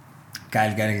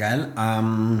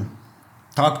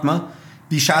 Taugt mir.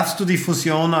 Wie schaffst du die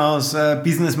Fusion aus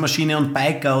Businessmaschine und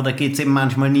Biker oder geht es eben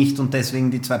manchmal nicht und deswegen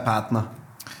die zwei Partner?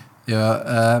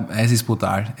 Ja, es ist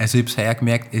brutal. Also ich habe es heuer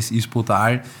gemerkt, es ist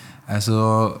brutal.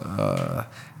 Also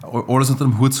alles unter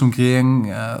dem Hut zum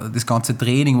Kriegen, das ganze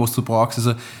Training, was du brauchst.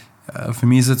 Also für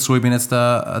mich ist es jetzt so, ich bin jetzt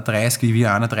da 30, wie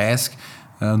 31.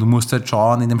 Du musst halt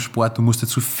schauen in dem Sport, du musst halt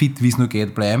so fit, wie es nur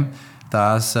geht, bleiben,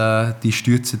 dass die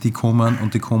Stürze, die kommen,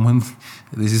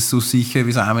 das ist so sicher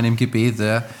wie das Amen im Gebet,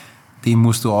 den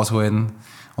musst du aushalten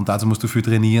und dazu musst du viel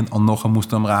trainieren und nachher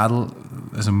musst du am Radl,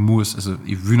 also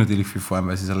ich will natürlich viel fahren,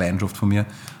 weil es ist eine Leidenschaft von mir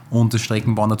und das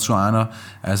Streckenbauen dazu einer.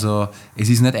 Also es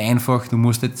ist nicht einfach, du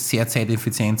musst jetzt sehr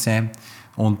zeiteffizient sein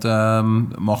und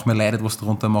mach mir leider etwas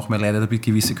drunter, mach mir leider eine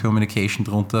gewisse Communication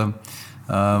drunter,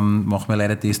 mach mir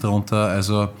leider das drunter,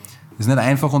 also das ist nicht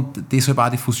einfach und deshalb auch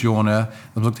die Fusion. Ja.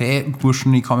 Man sagt, hey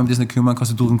Burschen, ich kann mich um das nicht kümmern,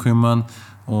 kannst du darum kümmern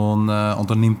und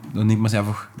dann nimmt man sich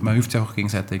einfach, man hilft sich einfach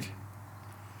gegenseitig.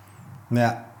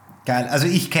 Ja, geil. Also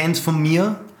ich kenne es von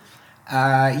mir.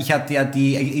 Ich hatte ja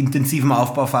die intensiven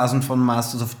Aufbauphasen von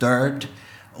Masters of Dirt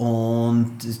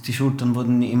und die Schultern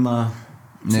wurden immer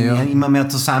mehr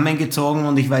zusammengezogen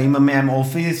und ich war immer mehr im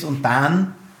Office und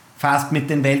dann fast mit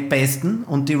den Weltbesten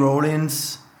und die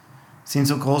Roll-ins sind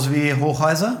so groß wie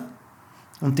Hochhäuser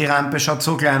und die Rampe schaut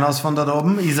so klein aus von dort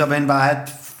oben, ist aber in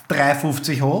Wahrheit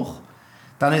 3,50 hoch.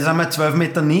 Dann ist einmal 12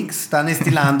 Meter nix, dann ist die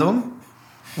Landung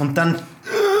und dann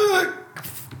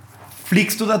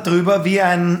fliegst du da drüber wie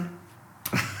ein...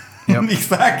 Ja. Ich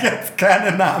sage jetzt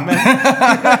keinen Namen,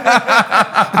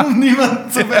 um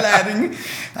niemanden zu beleidigen.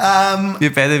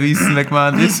 Wir beide wissen, wer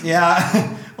gemeint ist. Ja,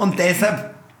 und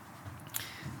deshalb,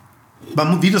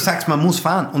 wie du sagst, man muss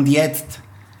fahren. Und jetzt,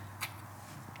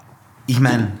 ich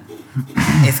meine,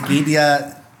 es geht ja,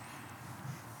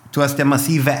 du hast ja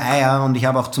massive Eier und ich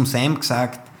habe auch zum Sam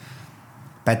gesagt,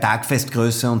 bei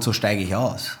Tagfestgröße und so steige ich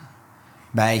aus.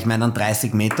 Weil ich meine, einen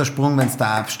 30-Meter-Sprung, wenn du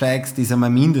da absteigst, ist einmal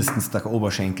mindestens der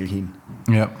Oberschenkel hin.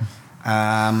 Ja.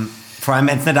 Vor allem,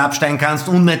 wenn du nicht absteigen kannst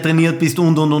und nicht trainiert bist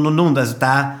und. Also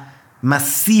da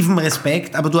massiven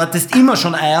Respekt, aber du hattest immer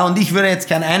schon Eier und ich würde jetzt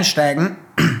gern einsteigen.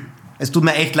 Es tut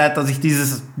mir echt leid, dass ich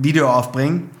dieses Video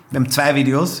aufbringe. Wir haben 2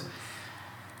 Videos.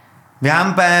 Wir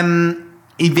haben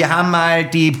mal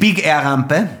die Big Air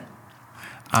Rampe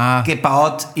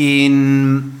gebaut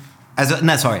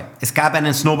es gab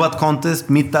einen Snowboard-Contest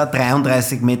mit der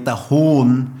 33 Meter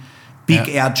hohen Big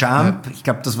Air Jump. Ja. Ich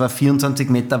glaube, das war 24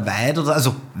 Meter weit,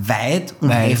 also weit und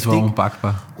heftig. Das war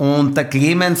unpackbar. Und der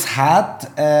Clemens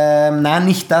hat,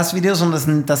 nicht das Video,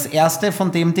 sondern das erste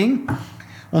von dem Ding.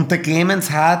 Und der Clemens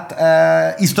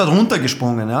ist dort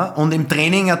runtergesprungen. Ja? Und im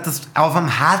Training hat das auf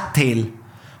einem Hardtail.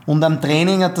 Und am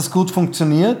Training hat das gut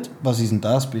funktioniert. Was ist denn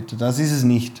das bitte? Das ist es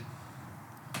nicht.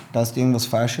 Da ist irgendwas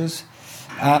Falsches.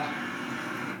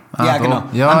 Ja, genau.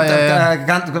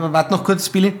 Warte noch kurz,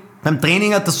 Billy. Beim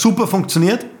Training hat das super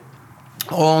funktioniert.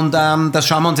 Und das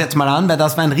schauen wir uns jetzt mal an, weil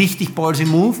das war ein richtig ballsy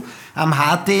Move. Am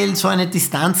Hardtail so eine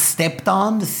Distanz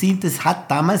Step-Down, das hat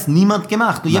damals niemand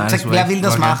gemacht. Und ich habe gesagt, wer will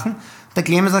das machen? Der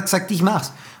Clemens hat gesagt, ich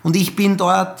mach's. Und ich bin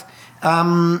dort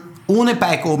ohne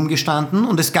Bike oben gestanden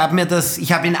und es gab mir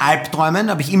ich habe in Albträumen,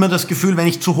 habe ich immer das Gefühl, wenn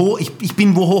ich zu hoch, ich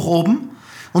bin wo hoch oben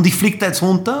und ich fliege da jetzt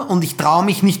runter und ich traue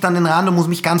mich nicht an den Rand und muss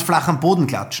mich ganz flach am Boden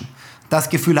klatschen. Das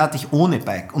Gefühl hatte ich ohne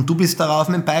Bike. Und du bist darauf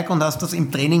mit dem Bike und hast das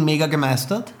im Training mega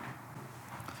gemeistert?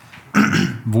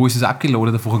 Wo ist es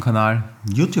abgeloadet auf welchem Kanal?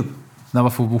 YouTube. Na,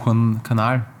 aber von welchem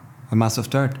Kanal? Master of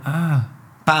Dirt.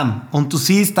 Bam. Und du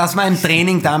siehst, das war im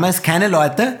Training damals, keine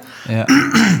Leute. Ja.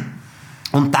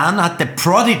 Und dann hat der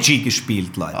Prodigy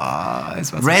gespielt, Leute.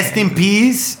 Rest in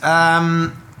Peace.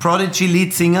 Prodigy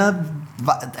Leadsinger.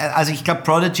 Also ich glaube,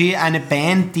 Prodigy, eine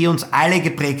Band, die uns alle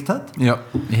geprägt hat. Ja,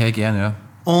 ich höre gerne, ja.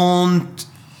 Und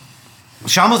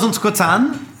schauen wir es uns kurz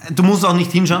an. Du musst auch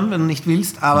nicht hinschauen, wenn du nicht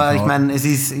willst. Aber ich meine, es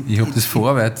ist... Ich habe das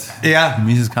Vorwärts. Ja. Für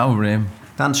mich ist es kein Problem.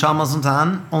 Dann schauen wir es uns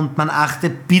an. Und man achte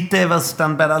bitte, was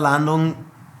dann bei der Landung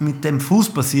mit dem Fuß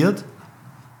passiert.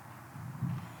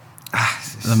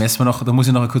 Da muss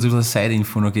ich noch kurz eine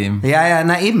Side-Info noch geben. Ja,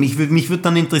 na eben. Mich würde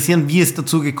dann interessieren, wie es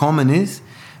dazu gekommen ist.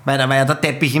 Weil da war ja der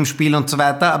Teppich im Spiel und so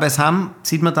weiter. Aber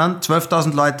sieht man dann,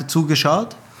 12.000 Leute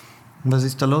zugeschaut. Und was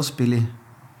ist da los, Billy?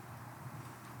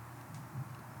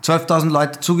 12.000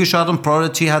 Leute zugeschaut und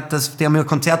Prodigy die haben ihr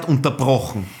Konzert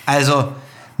unterbrochen. Also,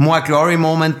 More Glory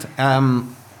Moment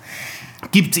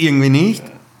gibt es irgendwie nicht.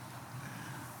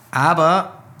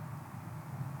 Aber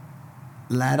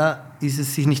leider ist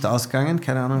es sich nicht ausgegangen.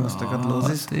 Keine Ahnung, was da gerade los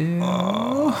ist.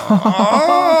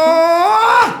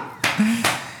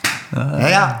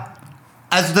 Ja.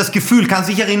 Also das Gefühl, kannst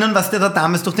du dich erinnern, was dir da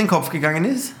damals durch den Kopf gegangen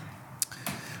ist?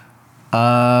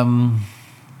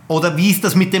 Oder wie ist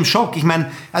das mit dem Schock? Ich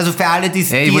meine, also für alle, die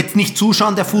jetzt nicht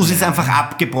zuschauen, der Fuß ist einfach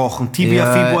abgebrochen.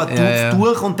 Tibia, Fibula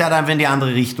durch und der hat einfach in die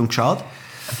andere Richtung geschaut.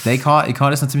 Ich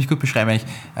kann das noch ziemlich gut beschreiben eigentlich.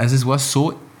 Also es war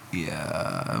so,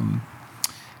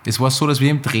 dass wir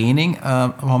im Training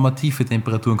haben wir tiefe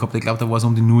Temperaturen gehabt. Ich glaube, da war es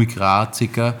um die 0 Grad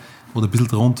circa oder ein bisschen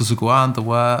drunter sogar und da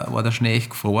war der Schnee echt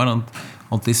gefroren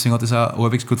und deswegen hat das auch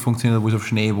halbwegs gut funktioniert, wo es auf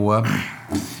Schnee war.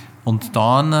 Und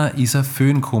dann ist ein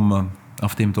Föhn gekommen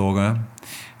auf dem Tag.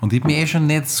 Und ich habe mich schon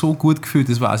nicht so gut gefühlt,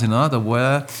 das weiß ich noch.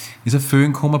 Da ist ein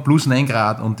Föhn gekommen, plus 9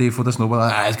 Grad und die von der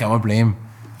Snowboard, ist kein Problem.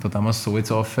 Da haben wir so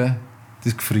jetzt rauf,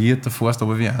 das gefriert, da fährst du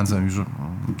aber wie eins. Ich so,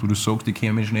 du das sagst, ich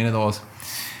kenne mich Schnee nicht aus.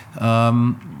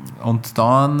 Und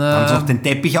dann... Haben sie auch den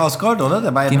Teppich ausgerollt, oder?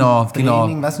 Der war ja beim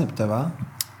Training, weiß nicht, ob der war.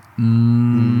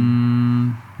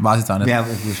 Weiß ich jetzt auch nicht. Ja,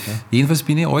 wurscht, ja. Jedenfalls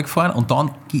bin ich angefahren und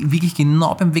dann wirklich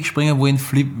genau beim Wegspringen, wo ich einen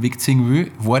Flip wegziehen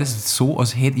will, war das so,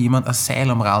 als hätte jemand ein Seil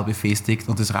am Rad befestigt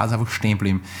und das Rad ist einfach stehen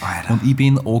geblieben. Alter. Und ich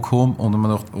bin angekommen und habe mir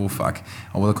gedacht, oh fuck,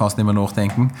 aber da kannst du nicht mehr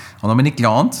nachdenken. Und dann bin ich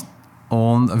gelandet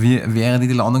und während ich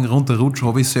die Landung runterrutsche,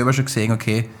 habe ich selber schon gesehen,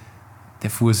 okay, der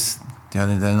Fuß, der hat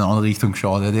in eine andere Richtung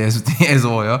geschaut, der ist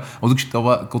so, ja.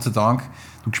 Aber Gott sei Dank,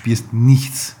 du spürst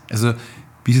nichts. Also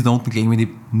bis ich da unten gelegen bin, ich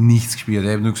habe nichts gespürt.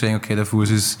 Ich habe nur gesehen, okay, der Fuß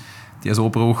ist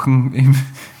abgebrochen.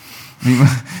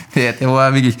 Der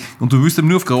war wirklich... Und du willst ihn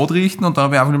nur auf Grad richten und dann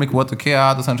habe ich einfach nur gewartet, okay,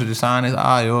 da sind schon die Sahnes,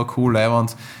 ja, cool,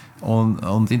 leibend.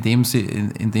 Und in dem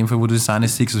Fall, wo du die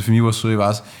Sahnes siehst, also für mich war es so,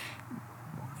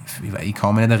 ich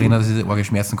kann mich nicht erinnern, dass ich arge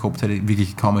Schmerzen gehabt hätte,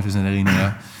 wirklich kann mich das nicht erinnern.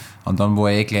 Ja. Und dann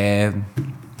war gleich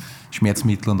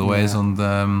Schmerzmittel und alles. Ja. Und,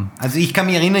 also ich kann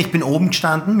mich erinnern, ich bin oben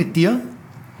gestanden mit dir.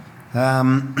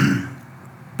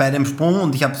 Bei dem Sprung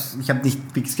und ich hab nicht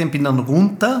fix gesehen, bin dann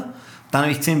runter. Dann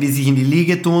habe ich gesehen, wie sie sich in die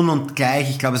Liege tun und gleich,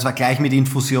 ich glaube, es war gleich mit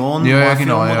Infusion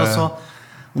genau, oder so.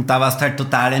 Und da warst halt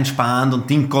total entspannt und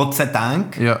Ding, Gott sei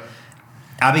Dank. Ja.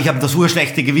 Aber ich habe das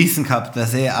urschlechte Gewissen gehabt,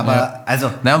 weißt du, aber also...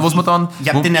 Nein, was man dann... Ich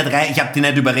habe dich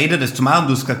nicht überredet, das zu machen,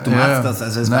 du hast gesagt, du machst das,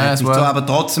 also es war jetzt nicht so, aber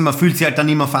trotzdem, man fühlt sich halt dann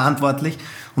immer verantwortlich.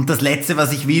 Und das Letzte,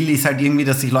 was ich will, ist halt irgendwie,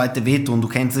 dass sich Leute wehtun. Du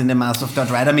kennst es in den Master of the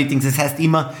Art Rider Meetings, das heißt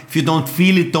immer, if you don't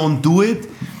feel it, don't do it.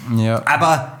 Ja.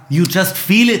 Aber you just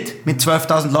feel it mit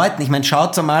 12.000 Leuten. Ich meine,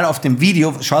 schaut mal auf dem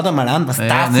Video, schaut mal an, was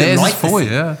da für Leute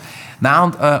sind. Ja. Nein,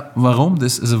 und warum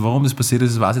das passiert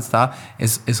ist, das weiß ich jetzt da.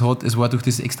 Es war durch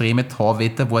das extreme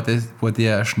Tauwetter, war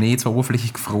der Schnee zwar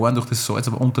oberflächlich gefroren, durch das Salz,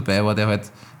 aber unterbei war der halt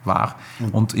wach.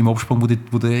 Und im Absprung, wo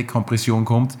die Kompression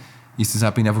kommt, ist das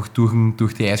auch, bin ich einfach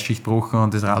durch die Eisschicht gebrochen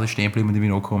und das Rad ist stehen geblieben und ich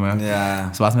bin angekommen. Ja.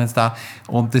 Das weiß man jetzt da.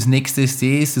 Und das nächste ist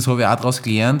das habe ich auch daraus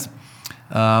gelernt.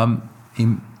 Das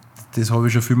habe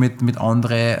ich schon viel mit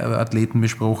anderen Athleten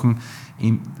besprochen.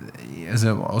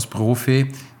 Also als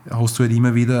Profi hast du halt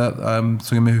immer wieder,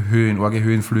 sagen wir mal, arge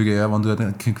Höhenflüge, ja, wenn du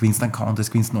gewinnst einen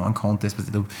Contest, gewinnst noch einen Contest,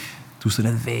 du tust dir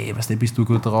nicht weh, weißt du, bist du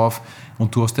gut drauf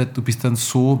und du bist dann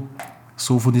so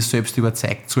von dir selbst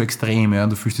überzeugt, so extrem, ja,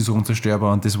 und du fühlst dich so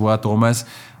unzerstörbar. Und das war damals,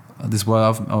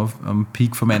 am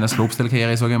Peak von meiner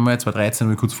Slopestyle-Karriere, sage ich mal, 2013,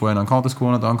 wo ich kurz vorher einen Contest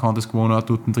gewonnen, dann Contest gewonnen,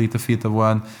 dort ein 3., 4.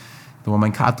 waren. Da war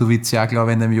mein Katowice, ja, glaube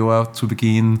ich, in dem Jahr zu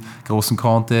Beginn, großen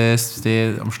Contest,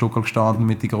 am Stockerl gestanden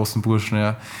mit den großen Burschen,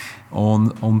 ja.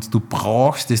 Und du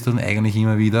brauchst das dann eigentlich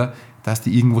immer wieder, dass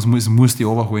die irgendwas muss die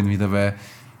überholen wieder, weil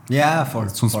ja, voll,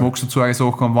 sonst magst du zu eine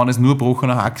Sachen, und wenn es nur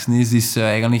gebrochener Haxen ist es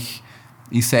eigentlich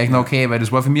noch okay, weil das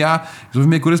war für mich ein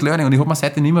gutes Learning und ich habe mir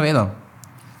seitdem immer wieder.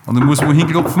 Und ich muss wohin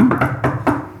klopfen.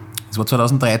 Das war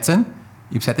 2013.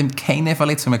 Ich habe seitdem keine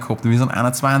Verletzung mehr gehabt. Wir sind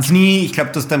 21. Knie, ich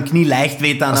glaube, du hast am Knie leicht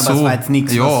wehtan, aber es war jetzt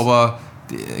nichts. Ja, aber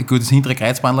gut, das hintere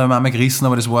Kreuzband habe ich einmal gerissen,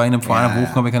 aber das war in einer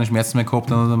Woche, habe ich keine Schmerzen mehr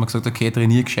gehabt. Und dann haben wir gesagt, okay,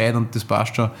 trainiere gescheit und das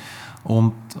passt schon.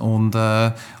 Und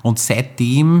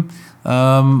seitdem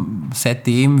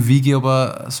wiege ich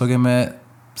aber, sage ich mal,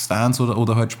 Stunts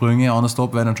oder halt Sprünge anders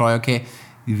ab, weil dann schaue ich, okay,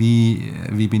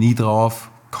 wie bin ich drauf,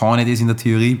 kann ich das in der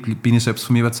Theorie, bin ich selbst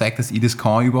von mir überzeugt, dass ich das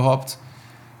kann überhaupt,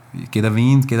 geht der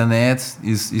Wind, geht er nicht,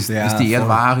 ist die Erde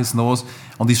wahr, ist los,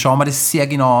 und ich schaue mir das sehr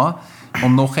genau an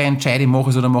und nachher entscheide ich, mache ich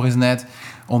es oder mache ich es nicht,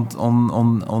 und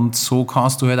so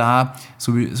kannst du halt auch,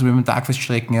 so wie mit dem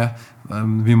Tagfeststrecken, ja,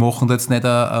 wir machen da jetzt nicht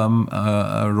ein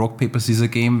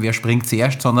Rock-Paper-Scissor-Game, wer springt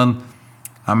zuerst, sondern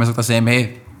einmal sagt der Sam,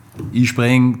 hey, ich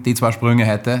springe die 2 Sprünge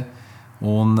heute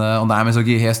und einmal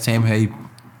sage ich, Herr Sam, hey,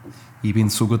 ich bin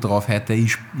so gut drauf heute,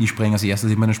 ich springe als erstes,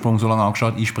 ich habe mir den Sprung so lange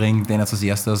angeschaut, ich springe den jetzt als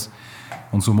erstes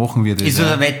und so machen wir das. Ist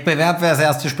das ein Wettbewerb, wer als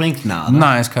erstes springt? Nein, oder?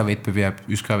 Nein, ist kein Wettbewerb,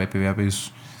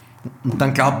 Und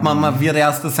dann glaubt man wird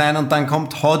Erster sein und dann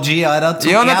kommt Hodgie, Alter,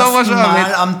 zum Ja, na, da war ersten schon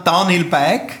Mal am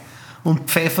Downhill-Bike und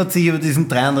pfeffert sich über diesen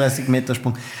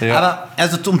 33-Meter-Sprung. Ja. Aber,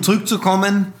 also um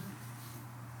zurückzukommen,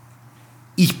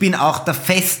 ich bin auch der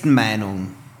festen Meinung,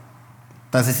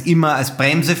 dass es immer als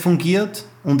Bremse fungiert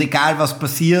und egal was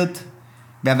passiert,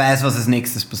 wer weiß, was als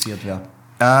nächstes passiert wäre.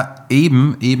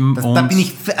 Eben. Da bin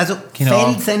ich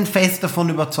Genau. felsenfest davon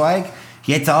überzeugt.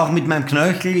 Jetzt auch mit meinem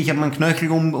Knöchel. Ich habe meinen Knöchel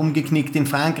umgeknickt in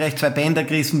Frankreich, 2 Bänder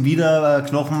gerissen, wieder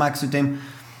Knochenmarksystem.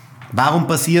 Warum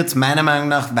passiert es? Meiner Meinung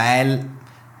nach, weil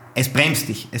es bremst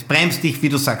dich. Es bremst dich, wie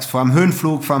du sagst, vor einem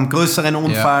Höhenflug, vor einem größeren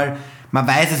Unfall. Ja. Man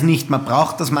weiß es nicht, man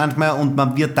braucht das manchmal und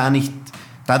man wird dadurch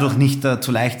nicht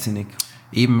zu leichtsinnig.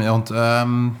 Eben, und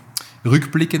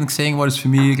rückblickend gesehen war das für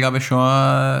mich, glaube ich, schon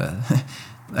eine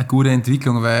gute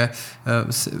Entwicklung, weil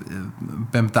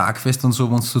beim Tagfest und so,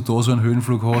 wenn du da so einen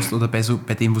Höhenflug hast oder bei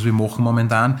dem, was wir machen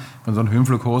momentan, wenn du einen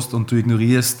Höhenflug hast und du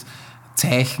ignorierst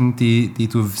Zeichen, die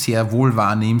du sehr wohl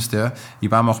wahrnimmst, ja.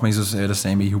 Ich war manchmal so,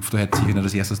 ich hupfe da halt sicher nicht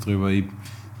als erstes drüber, ich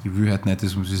will halt nicht,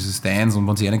 das ist deins und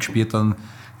wenn sie gespielt dann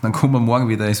kommen wir morgen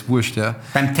wieder, ist wurscht. Ja.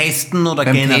 Beim Testen oder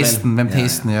beim generell? Beim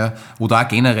Testen, ja. Oder auch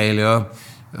generell, ja.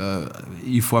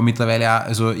 Ich fahre mittlerweile auch,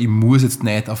 also ich muss jetzt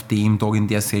nicht auf dem Tag in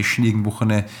der Session irgendwo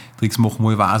eine Tricks machen,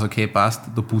 wo ich weiß, okay, passt,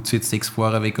 da putze ich jetzt 6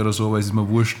 Fahrer weg oder so, weil es ist mir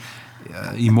wurscht.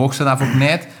 Ich mag es halt einfach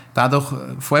nicht, dadurch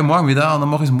fahre ich morgen wieder und dann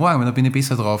mache ich es morgen, weil dann bin ich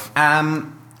besser drauf.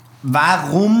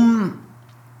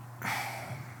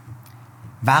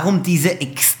 Warum diese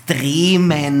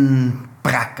extremen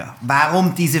Bracker?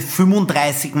 Warum diese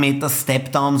 35 Meter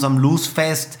Stepdowns am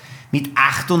Loosefest mit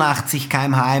 88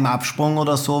 km/h im Absprung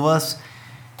oder sowas?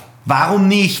 Warum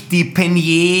nicht die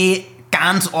Penier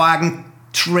ganz argen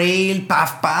Trail,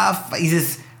 paff,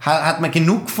 hat man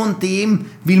genug von dem?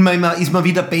 Ist man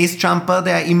wieder Basejumper,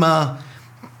 der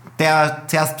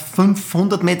zuerst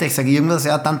 500 Meter, ich sage irgendwas,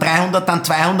 ja, dann 300, dann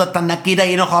 200, dann geht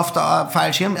er noch auf der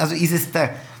Fallschirm. Also ist es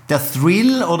der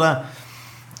Thrill oder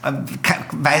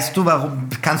weißt du, warum?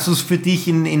 Kannst du es für dich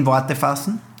in Worte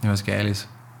fassen? Ja, was geil ist.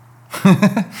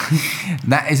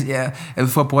 Nein,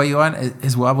 vor ein paar Jahren,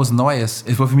 es war was Neues.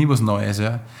 Es war für mich was Neues.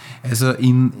 Ja. Also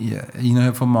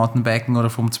innerhalb vom Mountainbiken oder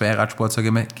vom Zweiradsport, sage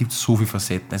ich mal, gibt es so viele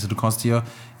Facetten. Also du kannst dich ja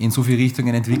in so viele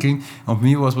Richtungen entwickeln. Und für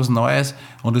mich war es was Neues.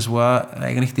 Und es war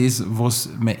eigentlich das, was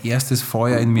mein erstes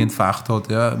Feuer in mir entfacht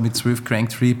hat. Ja, mit 12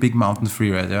 Crank-Tree, Big Mountain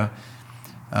Freeride.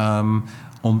 Ja.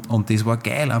 Und das war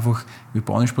geil, einfach wir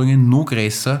bauen die Sprünge noch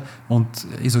größer und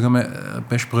ich sage mal,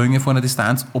 bei Sprüngen von einer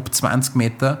Distanz ab 20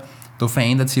 Meter, da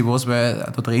verändert sich was,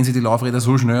 weil da drehen sich die Laufräder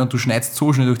so schnell und du schneidest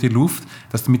so schnell durch die Luft,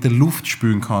 dass du mit der Luft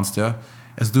spülen kannst. Ja.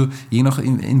 Also du, je nach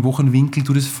in welchem Winkel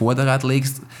du das Vorderrad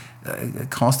legst,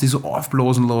 kannst du dich so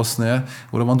aufblasen lassen. Ja.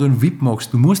 Oder wenn du einen Whip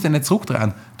machst, du musst ja nicht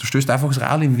zurückdrehen, du stößt einfach das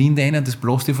Rad im Wind rein und das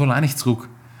bläst dich von allein nicht zurück.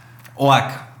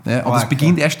 Arg. Ja, und das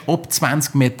beginnt erst ab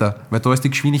 20 Meter, weil da ist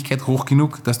die Geschwindigkeit hoch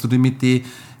genug, dass du die mit den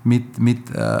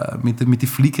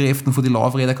Fliehkräften von den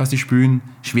Laufrädern kannst du spülen.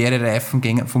 Schwere Reifen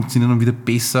funktionieren dann wieder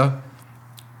besser.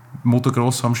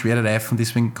 Motocross haben schwere Reifen,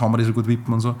 deswegen kann man die so gut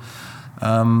wippen und so.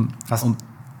 Und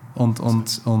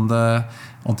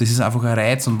das ist einfach ein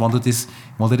Reiz. Und wenn du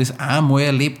das einmal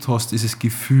erlebt hast, dieses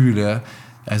Gefühl, ja,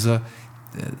 also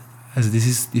das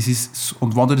ist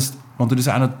und wenn du das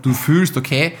auch noch, du fühlst,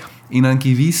 okay, in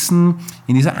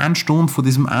dieser einen Stunde von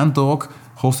diesem einen Tag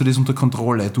hast du das unter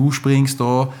Kontrolle. Du springst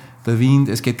da, der Wind,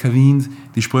 es geht kein Wind,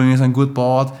 die Sprünge sind gut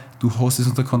gebaut, du hast es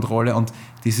unter Kontrolle und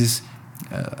dieses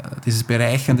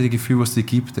bereichernde Gefühl, was es dir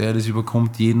gibt, das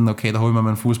überkommt jeden, okay, da habe ich mir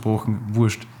meinen Fuß gebrochen,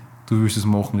 wurscht, du willst es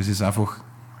machen, das ist einfach,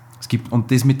 und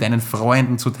das mit deinen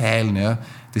Freunden zu teilen, ja,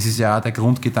 das ist ja auch der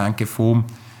Grundgedanke vom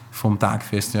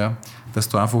Tagfest, ja, dass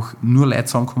du einfach nur Leute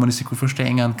zusammenkommen, die sich gut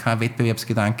verstehen kann, kein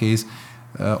Wettbewerbsgedanke ist,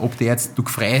 ob du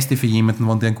freust dich für jemanden,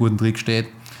 wenn der einen guten Trick steht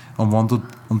und wenn du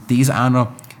das auch noch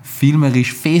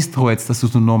filmerisch festhältst, dass du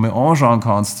es noch mal anschauen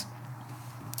kannst.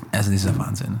 Also das ist ein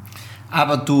Wahnsinn.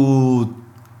 Aber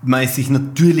man ist sich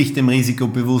natürlich dem Risiko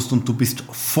bewusst und du bist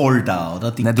voll da,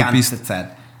 oder? Die ganze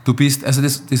Zeit. Du bist, also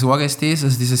das Sorge ist das,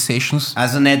 also diese Sessions.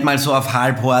 Also nicht mal so auf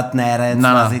halbhart, jetzt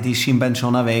lasse ich die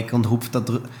Schienbeinschoner weg und hupft da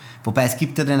drüber. Wobei es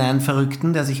gibt ja den einen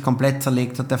Verrückten, der sich komplett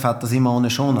zerlegt hat, der fährt das immer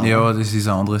ohne Schoner. Ja, das ist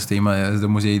ein anderes Thema, also da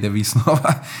muss ja jeder wissen,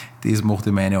 aber das macht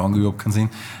in meinen Augen überhaupt keinen Sinn.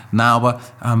 Nein, aber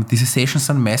diese Sessions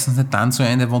sind meistens nicht dann zu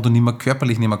Ende, wenn du nicht mehr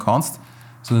körperlich nicht mehr kannst,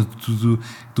 sondern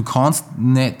du kannst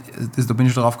nicht, da bin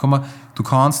ich schon drauf gekommen, du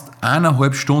kannst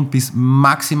 1,5 Stunden bis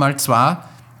maximal 2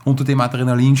 unter dem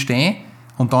Adrenalin stehen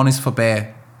und dann ist es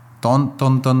vorbei.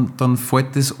 dann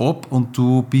fällt das ab und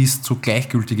du bist so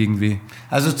gleichgültig irgendwie.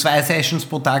 Also 2 Sessions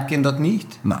pro Tag gehen dort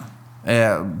nicht? Nein.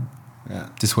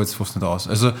 Das hält es fast nicht aus.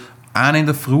 Also eine in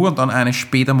der Früh und dann eine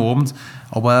spät am Abend,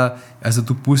 aber also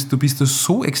du bist da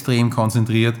so extrem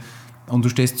konzentriert und du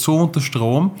stehst so unter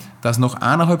Strom, dass nach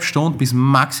 1,5 Stunden bis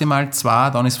maximal 2,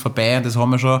 dann ist vorbei und das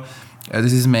haben wir schon,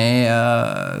 das ist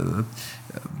mein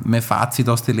Fazit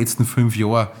aus den letzten 5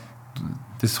 Jahren.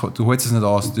 Du hältst es nicht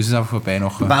aus, das ist einfach vorbei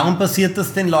nachher. Warum passiert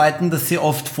das den Leuten, dass sie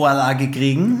oft Vorlage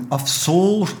kriegen, auf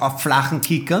flachen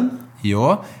Kickern?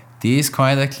 Ja, das kann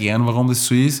ich dir erklären, warum das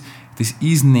so ist. Das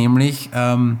ist nämlich,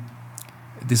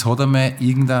 das hat einmal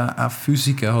irgendein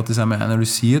Physiker hat das einmal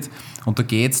analysiert und da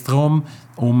geht es darum,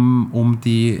 um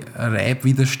die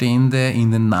Reibwiderstände in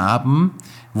den Narben,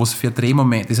 was für ein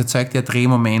Drehmoment, das erzeugt ja ein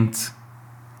Drehmoment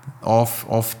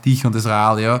auf dich und das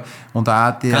Rad, ja. Und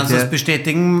auch Kannst du das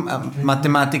bestätigen,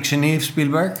 Mathematik-Genie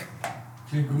Spielberg?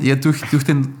 Ja, durch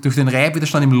den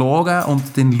Reibwiderstand im Lager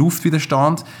und den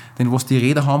Luftwiderstand, den was die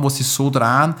Räder haben, was sie so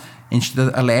drehen,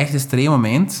 entsteht ein leichtes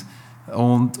Drehmoment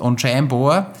und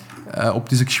scheinbar, ob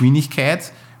diese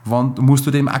Geschwindigkeit, musst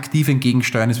du dem aktiv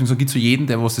entgegensteuern. Deswegen sage ich zu jedem,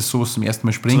 der was das sowas zum ersten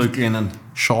Mal springt, Zurücklehnen.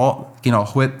 schau,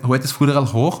 genau, halt das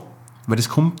Vorderrad hoch, weil das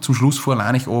kommt zum Schluss vor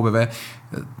allein nicht runter, weil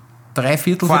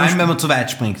 3/4 Vor allem, wenn man zu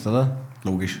weit springt, oder?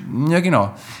 Logisch. Ja,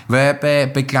 genau. Weil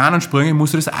bei kleinen Sprüngen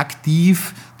musst du das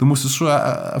aktiv, du musst so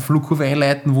eine Flugkurve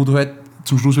einleiten, wo du halt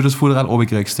zum Schluss wieder das Vorderrad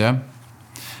runterkriegst. Ja.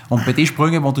 Und bei den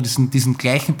Sprüngen, wenn du diesen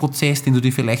gleichen Prozess, den du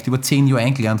dir vielleicht über 10 Jahre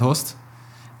eingelernt hast,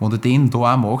 wenn du den da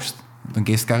auch machst, dann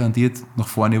gehst du garantiert nach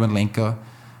vorne über den Lenker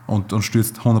und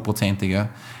stürzt 100%. Ja.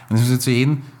 Und das ist zu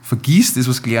jedem, vergiss das,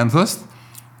 was du gelernt hast,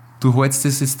 du hältst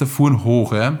das jetzt da vorne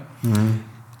hoch. Ja. Mhm.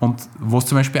 Und was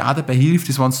zum Beispiel auch dabei hilft,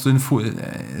 ist, wenn du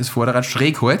das Vorderrad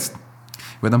schräg hältst,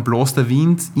 weil dann bläst der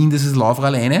Wind in dieses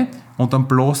Laufrad rein und dann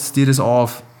bläst dir das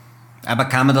auf. Aber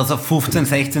kann man das auf 15,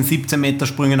 16, 17 Meter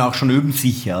Sprüngen auch schon üben,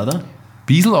 sicher, oder?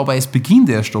 Bisschen, aber es beginnt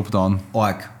erst ab dann.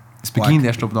 Arg. Es beginnt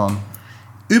erst ab dann.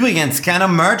 Übrigens, kleiner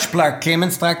Merch-Plug.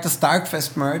 Clemens tragt das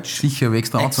Darkfest-Merch. Sicher,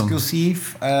 wächst der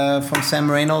Exklusiv von Sam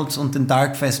Reynolds und den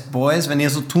Darkfest Boys. Wenn ihr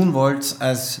so tun wollt,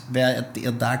 als wärt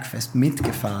ihr Darkfest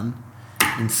mitgefahren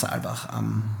in Saalbach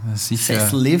am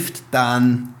Sessellift,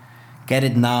 dann get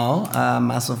it now.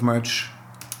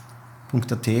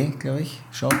 Massivemerch.at, glaube ich,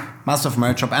 Shop. Massive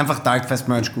Merch Shop. Einfach Darkfest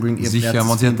Merch googeln. Sicher, wenn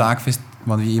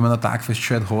jemand ein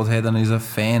Darkfest-Shirt hat, dann ist er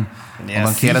Fan. Ja, und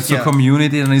dann gehört er zur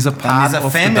Community, dann ist er Part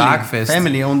of the Darkfest.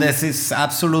 Family. Und es ist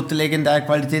absolute legendäre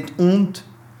Qualität und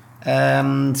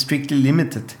strictly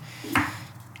limited.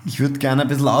 Ich würde gerne ein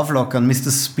bisschen auflockern. Mr.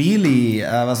 Speely,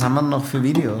 was haben wir noch für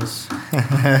Videos?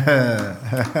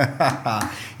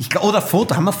 Oder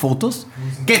Fotos. Haben wir Fotos?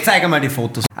 Geh, zeig mal die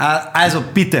Fotos. Also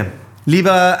bitte,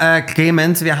 lieber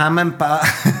Clemens, wir haben ein paar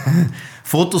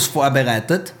Fotos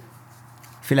vorbereitet.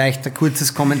 Vielleicht ein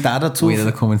kurzes Kommentar dazu. Alter,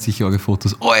 da kommen sicher auch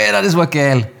Fotos. Alter, das war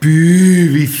geil.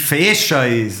 Wie fesch er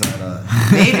ist, Alter.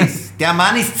 Ladies, der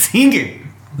Mann ist Single.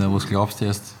 Na, was glaubst du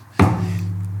erst?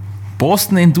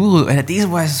 Boston Enduro, Alter,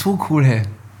 das war so cool, hey.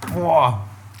 Boah.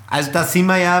 Also da sind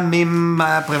wir ja mit dem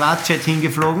Privatjet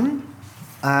hingeflogen,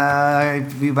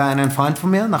 über einen Freund von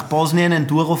mir, nach Bosnien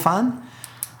Enduro fahren.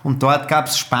 Und dort gab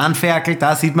es Spanferkel,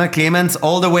 da sieht man Clemens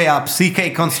all the way up,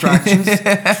 CK Constructions.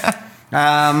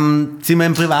 Sind wir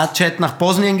im Privatjet nach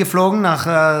Bosnien geflogen,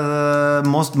 nach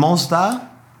Mostar.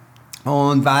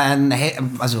 Und war ein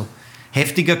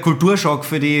heftiger Kulturschock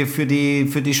für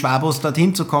die Schwabos,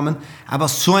 dorthin zu kommen. Aber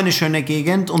so eine schöne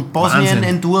Gegend. Und Bosnien Wahnsinn.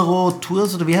 Enduro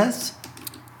Tours, oder wie heißt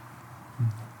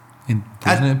In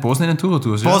Bosnien Enduro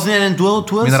Tours, ja. Bosnien Enduro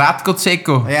Tours. Mit Ratko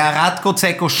Zeko. Ja, Ratko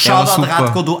Zeko. war Shoutout super.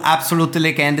 Ratko, du absolute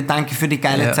Legende. Danke für die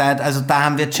geile Zeit. Also da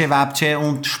haben wir Cevapce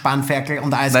und Spanferkel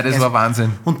und alles. Nein, das war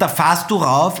Wahnsinn. Und da fährst du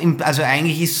rauf, also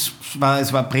eigentlich es war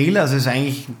April, also es ist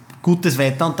eigentlich gutes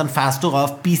Wetter und dann fährst du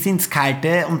rauf bis ins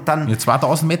Kalte und dann... Ja,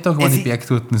 2000 Meter waren die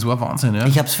Bergtourten, das war Wahnsinn, ja.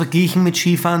 Ich habe es verglichen mit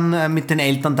Skifahren mit den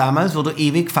Eltern damals, wo du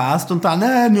ewig fährst und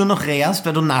dann nur noch rehrst,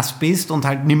 weil du nass bist und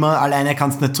halt nimmer alleine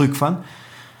kannst nicht zurückfahren.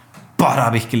 Boah, da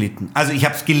habe ich gelitten. Also ich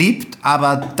habe es geliebt,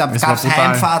 aber da gab es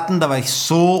Heimfahrten, da war ich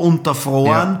so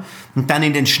unterfroren und dann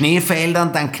in den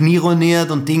Schneefeldern, dann knieruiniert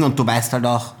und Ding und du weißt halt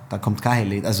auch, da kommt kein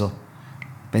Heli. Also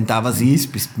wenn da was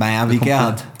ist, bist Meier wie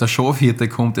Gerhard. Der Schafhirte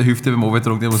kommt, der hilft dir beim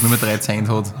Übertrag, der was nur mehr 3 Cent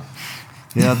hat.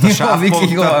 Ja, der Schafbock,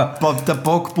 wirklich, der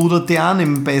Bock pudert dir an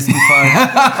im besten Fall.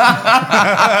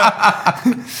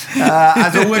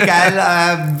 Also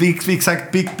urgeil, wie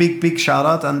gesagt, big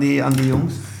Shoutout an die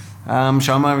Jungs. Schauen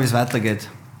wir mal, wie es weitergeht.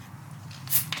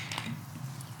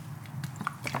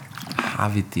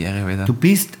 Habitäre wieder. Du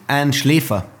bist ein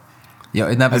Schläfer. Ja,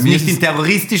 nein, bei Also mir nicht in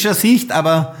terroristischer Sicht,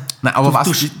 aber... Nein, aber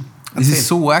Das ist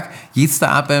so arg. Jetzt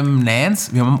da auch beim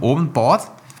Nines, wir haben am Abend gebaut,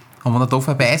 haben wir da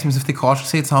vorbei, sind wir uns auf die Couch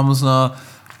gesetzt, haben uns noch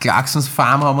Clarksons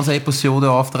Farm, haben uns eine Episode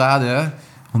aufgetragen, ja.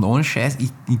 Und ohne Scheiß,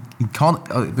 ich kann,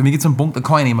 bei mir geht es am Punkt, da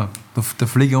kann ich nicht mehr. Da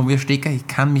fliege ich um wie ein Stecker, ich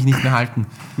kann mich nicht mehr halten.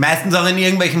 Meistens auch in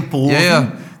irgendwelchen Posen. Ja.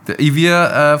 Ich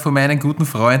werde von meinen guten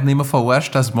Freunden immer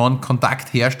verarscht, dass wenn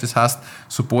Kontakt herrscht, das heißt,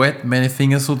 sobald meine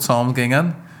Finger so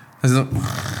zusammengehen, also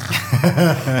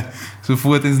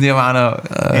sofort ins Nirvana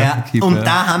kippen. Und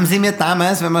da haben sie mir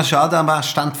damals, wenn man schaut, da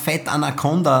stand fett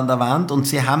Anaconda an der Wand und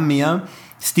sie haben mir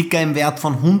Sticker im Wert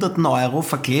von hunderten Euro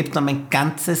verklebt und mein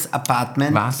ganzes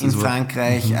Apartment in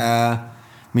Frankreich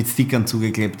mit Stickern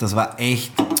zugeklebt. Das war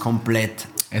echt komplett.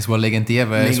 Es war legendär,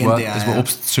 weil es war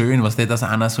obszön, was der das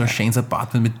einer so ein schönes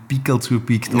Apartment mit Pickel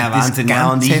zupickt. Na Wahnsinn, ja.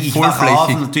 Und ich war auf,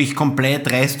 natürlich komplett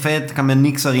Restfett, kann mir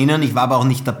nichts erinnern, ich war aber auch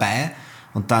nicht dabei.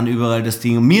 Und dann überall das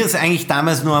Ding. Und mir ist eigentlich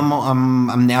damals nur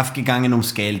am Nerv gegangen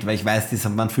ums Geld, weil ich weiß,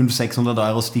 das waren 500-600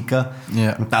 Euro Sticker.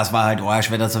 Ja. Und das war halt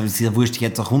Arsch, weil das ist ja wurscht, ich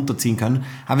hätte es auch runterziehen können.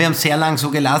 Aber wir haben es sehr lang so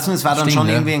gelassen, es war dann schon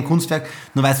irgendwie ein Kunstwerk.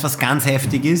 Nur weißt du, was ganz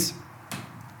heftig ist?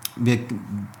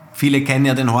 Viele kennen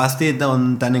ja den Horsti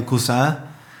und deinen Cousin,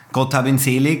 Gott hab ihn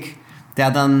selig. Der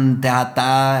hat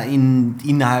da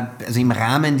im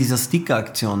Rahmen dieser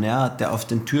Sticker-Aktion, ja, hat der auf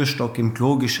den Türstock im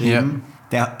Klo geschrieben,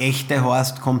 der echte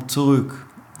Horst kommt zurück.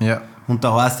 Ja. Und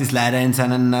der Horst ist leider in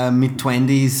seinen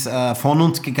Mid-20s von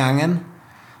uns gegangen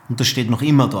und das steht noch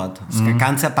immer dort. Das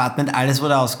ganze Apartment, alles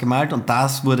wurde ausgemalt und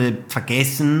das wurde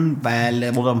vergessen, weil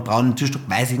er wurde am braunen Türstock,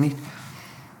 weiß ich nicht.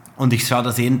 Und ich schaue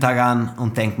das jeden Tag an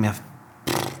und denke mir,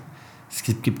 es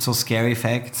gibt so scary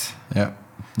Facts. Ja.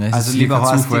 Ja, also lieber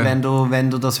Horsti, wenn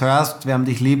du das hörst, wir haben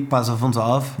dich lieb, pass auf uns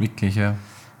auf. Wirklich, ja.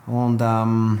 Und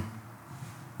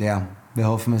wir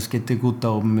hoffen, es geht dir gut da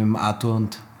oben mit dem Arthur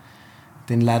und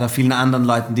den leider vielen anderen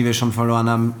Leuten, die wir schon verloren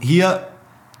haben. Hier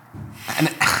ein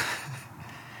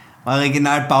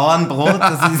Original Bauernbrot,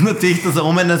 das ist natürlich das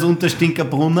Omen Unterstinker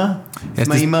Brunner. Das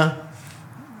ist man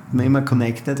immer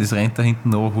connected. Das rennt da hinten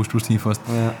nach, wo du hinfährst.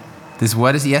 Ja. Das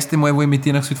war das erste Mal, wo ich mit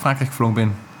dir nach Südfrankreich geflogen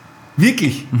bin.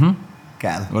 Wirklich? Mhm.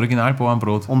 Geil. Original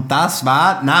Bauernbrot. Und das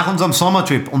war nach unserem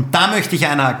Sommertrip. Und da möchte ich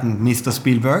einhaken, Mr.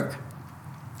 Spielberg.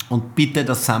 Und bitte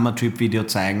das Summertrip-Video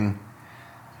zeigen.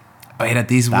 Alter,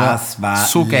 das war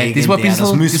so geil. Das war ein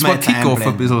bisschen, das war Kick-Off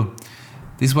ein bisschen.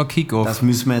 Das war Kick-Off. Das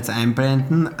müssen wir jetzt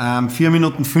einblenden. 4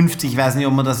 Minuten 50, ich weiß nicht,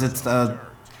 ob wir das jetzt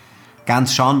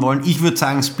ganz schauen wollen. Ich würde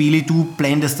sagen, Spili, du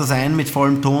blendest das ein mit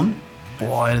vollem Ton.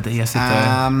 Boah, Alter, der erste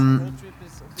Teil.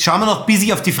 Schauen wir noch, bis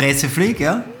ich auf die Fresse fliege,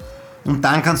 ja? Und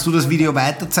dann kannst du das Video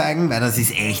weiter zeigen, weil das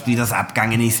ist echt, wie das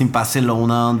abgegangen ist in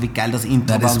Barcelona und wie geil das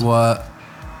Intro war.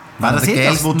 War das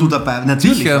das, wo du dabei warst?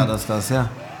 Natürlich war das, ja.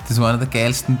 Das war einer der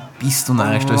geilsten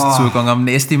Bist-und-Aristoteles-Zugang am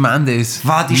Nasty Mondays.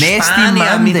 War die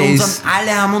Spanier mit uns,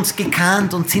 alle haben uns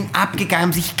gekannt und sind abgegangen,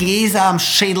 haben sich Gläser am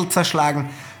Schädel zerschlagen.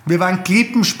 Wir waren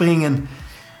Klippenspringen.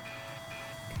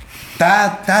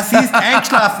 Das ist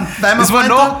eingeschlafen. Das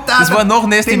war noch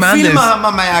Nasty Mondays. Den Film haben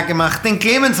wir Meier gemacht, den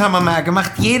Clemens haben wir Meier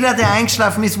gemacht. Jeder, der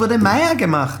eingeschlafen ist, wurde Meier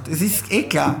gemacht. Es ist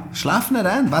klar. Schlaf nicht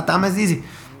ein. War damals easy.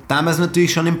 Damals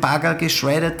natürlich schon im Bagger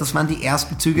geschreddet. Das waren die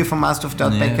ersten Züge vom Master of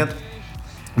Dirt Packard.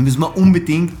 Da müssen wir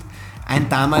unbedingt ein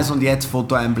damals und jetzt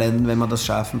Foto einblenden, wenn wir das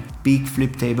schaffen. Big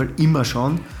Flip Table, immer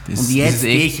schon. Und jetzt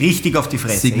gehe ich richtig auf die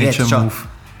Fresse. Signature jetzt Move.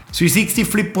 360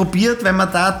 Flip probiert, wenn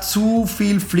man da zu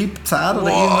viel Flip zahlt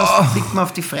oder irgendwas, fliegt man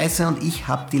auf die Fresse und ich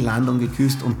habe die Landung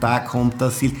geküsst und da kommt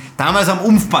das Ziel. Damals am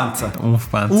Umfpanzer.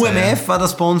 UMF war der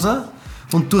Sponsor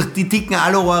und durch die dicken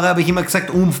Alurohre habe ich immer gesagt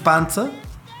Umfpanzer.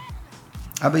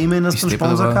 Aber immerhin hast du einen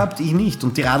Sponsor gehabt, ich nicht.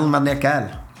 Und die Radeln waren ja geil.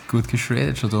 Gut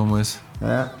geschreddet schon damals.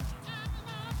 Ja.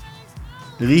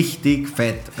 Richtig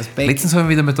fett. Respekt. Letztens habe ich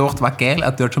wieder mal gedacht, war geil,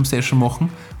 eine Dirt Jump Session machen,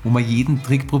 wo man jeden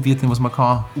Trick probiert, was man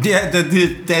kann. Der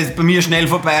ist bei mir schnell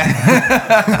vorbei.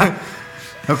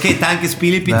 Okay, danke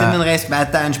Spili. Bitte den Rest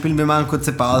weiter einspielen. Wir machen eine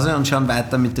kurze Pause und schauen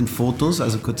weiter mit den Fotos.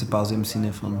 Also kurze Pause im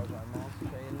Sinne von...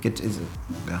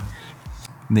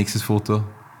 Nächstes Foto.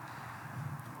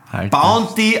 Halt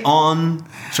Bounty on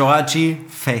Georgie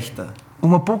Fechter.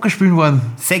 Ein Poker spielen worden.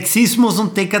 Sexismus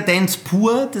und Dekadenz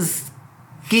pur, das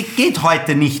geht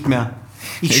heute nicht mehr.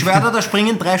 Ich schwöre, da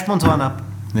springen 3 Sponsoren ab.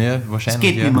 Ja, wahrscheinlich. Das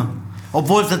geht nicht mehr.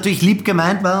 Obwohl es natürlich lieb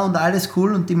gemeint war und alles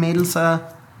cool und die Mädels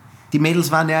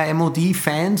waren ja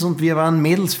MOD-Fans und wir waren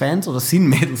Mädels-Fans oder sind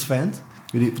Mädels-Fans.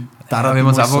 Da wir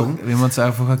haben uns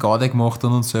einfach eine Gaude gemacht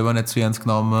und uns selber nicht zu ernst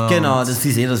genommen. Genau, das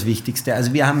ist das Wichtigste.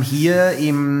 Also wir haben hier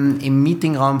im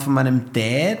Meetingraum von meinem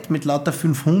Dad mit lauter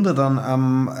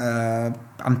 500ern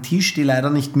am Tisch, die leider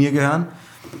nicht mir gehören,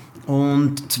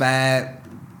 und 2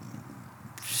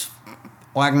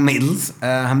 Orgen-Mädels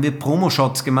haben wir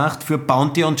Promo-Shots gemacht für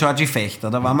Bounty und Georgie Fechter.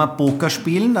 Da waren wir Poker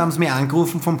spielen, da haben sie mich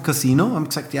angerufen vom Casino, haben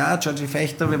gesagt, ja, Georgie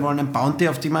Fechter, wir wollen ein Bounty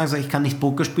auf dich machen. Ich sage, ich kann nicht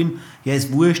Poker spielen. Ja,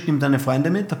 ist wurscht, nimm deine Freunde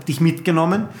mit, hab dich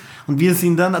mitgenommen. Und wir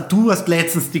sind dann, du hast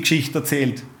letztens die Geschichte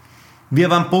erzählt. Wir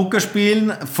waren Poker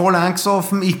spielen, voll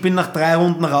angesoffen, ich bin nach 3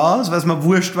 Runden raus, weil es mir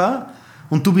wurscht war.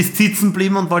 Und du bist sitzen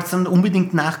geblieben und wolltest dann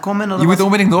unbedingt nachkommen? Oder ich wollte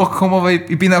unbedingt nachkommen, aber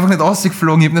ich bin einfach nicht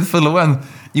rausgeflogen, ich habe nicht verloren.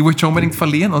 Ich wollte schon unbedingt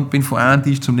verlieren und bin von einem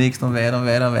Tisch zum nächsten und weiter und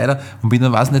weiter und weiter und bin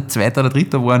dann, weiß nicht, Zweiter oder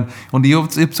Dritter geworden. Und ich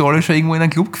hab so alle schon irgendwo in einem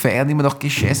Club gefeiert und ich mir gedacht,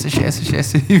 scheiße,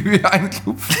 ich will einen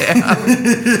Club feiern.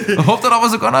 Und hab dann aber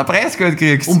sogar noch ein Preisgeld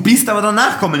gekriegt. Und bist aber dann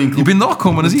nachgekommen im Club? Ich bin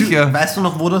nachgekommen, sicher. Weißt du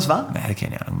noch, wo das war? Nein,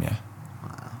 keine Ahnung mehr.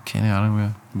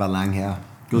 War lang her.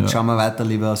 Gut, Ja. Schauen wir weiter,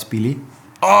 lieber Spilly.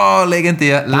 Oh,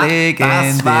 legendär.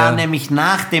 Das war nämlich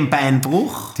nach dem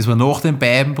Beinbruch. Das war nach dem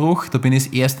Beinbruch, da bin ich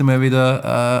das erste Mal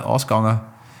wieder ausgegangen.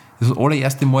 Das war das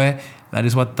allererste Mal, nein,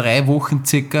 das war 3 Wochen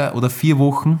circa oder 4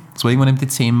 Wochen, das war irgendwann im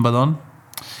Dezember dann.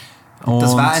 Und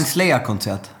Das war ein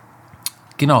Slayer-Konzert.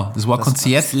 Genau, das war ein Das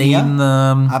Konzert Slayer, in,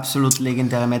 absolut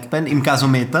legendäre Metalband, im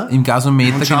Gasometer. im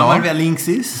Gasometer, Und schau genau. mal, wer links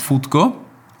ist. Futgo.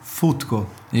 Futgo.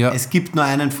 Ja. Es gibt nur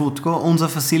einen Futgo, unser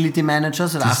Facility Manager,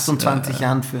 seit 28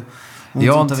 Jahren für uns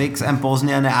ja, und- unterwegs. Ein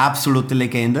Bosnier, eine absolute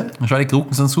Legende. Schau, die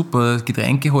Krücken sind super,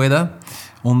 Getränkehalter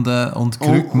und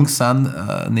Krücken sind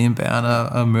nebenbei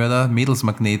ein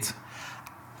Mörder-Mädelsmagnet.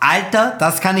 Alter,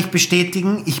 das kann ich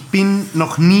bestätigen. Ich bin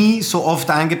noch nie so oft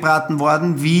angebraten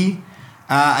worden, wie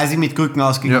als ich mit Krücken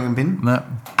ausgegangen bin. Nein.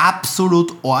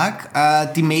 Absolut arg.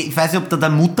 Ich weiß nicht, ob da der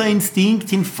Mutterinstinkt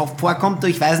vorkommt,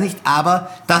 ich weiß nicht, aber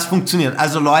das funktioniert.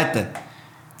 Also Leute,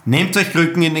 nehmt euch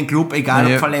Krücken in den Club, egal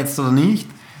Ja. ob verletzt oder nicht.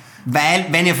 Weil,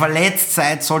 wenn ihr verletzt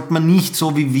seid, sollte man nicht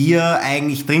so wie wir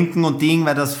eigentlich trinken und Ding,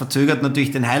 weil das verzögert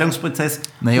natürlich den Heilungsprozess.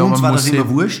 Naja, Uns man war muss das immer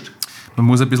sich- wurscht. Man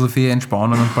muss ein bisschen für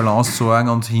Entspannung und Balance sorgen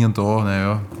und hier und da,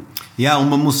 naja. Ja, und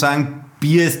man muss sagen,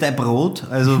 Bier ist dein Brot.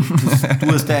 Also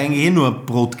du hast ja eigentlich nur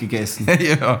Brot gegessen.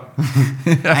 Ja.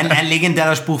 Ein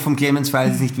legendärer Spruch vom Clemens, falls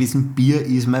Sie es nicht wissen, Bier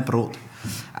ist mein Brot.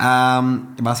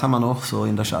 Was haben wir noch so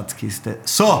in der Schatzkiste?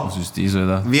 So, Was ist das,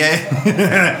 Alter?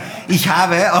 ich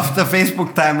habe auf der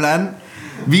Facebook-Timeline,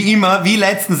 wie immer, wie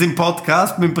letztens im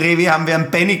Podcast mit Brevi, haben wir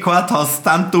ein Benny Courthouse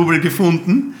Stunt-Double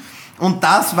gefunden. Und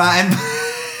das war ein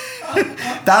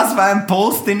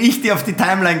Post, den ich dir auf die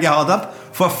Timeline gehaut habe,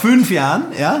 vor 5 Jahren,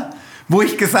 ja, wo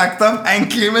ich gesagt habe, ein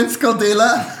Clemens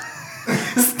Cordela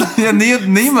Ja, nicht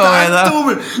mehr, Alter.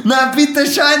 Stunt-Double. Na bitte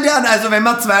schau ihn dir an. Also wenn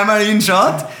man zweimal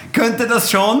hinschaut, könnte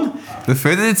das schon. Da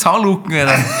fällt dir die Zaunluken,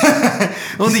 Alter.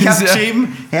 Und ich Das habe ist ja-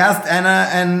 geschrieben, erst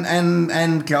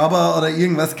ein Glauber oder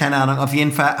irgendwas, keine Ahnung. Auf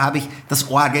jeden Fall habe ich, das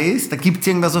Orge ist, da gibt es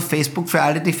irgendwas auf Facebook, für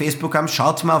alle, die Facebook haben,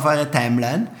 schaut mal auf eure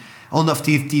Timeline und auf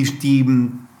die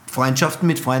Freundschaften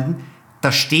mit Freunden.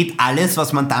 Da steht alles,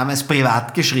 was man damals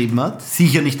privat geschrieben hat,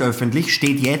 sicher nicht öffentlich,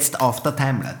 steht jetzt auf der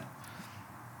Timeline.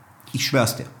 Ich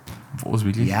schwör's dir. Was,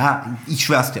 wirklich? Ja, ich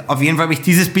schwör's dir. Auf jeden Fall habe ich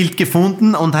dieses Bild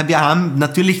gefunden und wir haben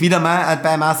natürlich wieder mal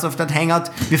bei Master of That Hangout,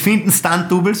 wir finden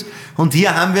Stunt-Doubles und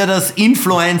hier haben wir das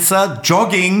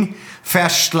Influencer-Jogging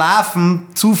verschlafen,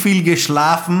 zu viel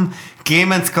geschlafen,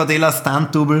 Clemens Cordela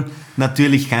Stunt-Double.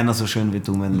 Natürlich keiner so schön wie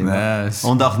du, mein Lieber. Nice.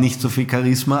 Und auch nicht so viel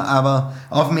Charisma, aber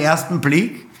auf den ersten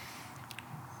Blick,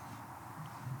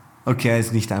 okay, er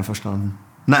ist nicht einverstanden.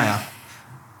 Naja.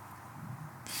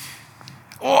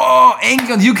 Oh,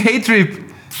 England, UK-Trip.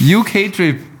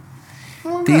 UK-Trip.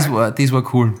 Das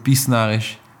war cool, bisschen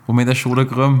narisch. Wo wir in der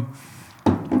Schodergrum,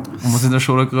 gegeben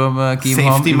haben.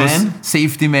 Safety übers- Man?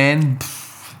 Safety Man.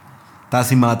 Da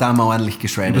haben wir ordentlich Übers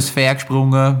geschreddet. Feuer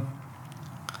gesprungen.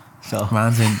 So.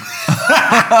 Wahnsinn.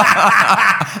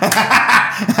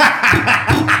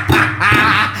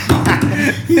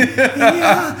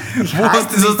 Wo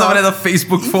hast du das aber nicht auf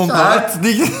Facebook gefunden? oder? Schaut's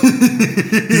nicht. Das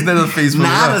ist nicht auf Facebook.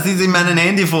 Nein, oder? das ist in meinen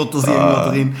Handyfotos irgendwo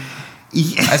drin.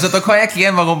 Also da kann ich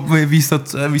erklären, wie es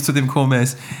zu dem gekommen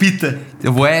ist. Bitte.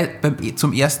 Da war ich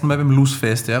zum ersten Mal beim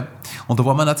Lustfest, ja. Und da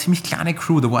war man eine ziemlich kleine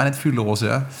Crew, da war nicht viel los,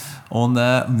 ja. Und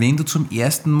wenn du zum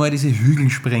ersten Mal diese Hügel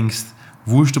springst,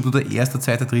 wurscht, ob du der Erste,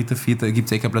 Zweite, Dritte, Vierte, da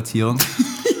gibt es keine Platzierung.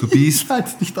 Du bist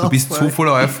so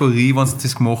voller Euphorie, wenn du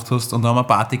das gemacht hast. Und dann haben wir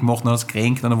Party gemacht und haben uns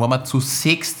gekränkt. Und dann waren wir zu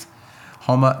 6.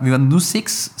 Wir waren nur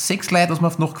 6 Leute, was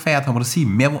wir noch gefeiert haben, oder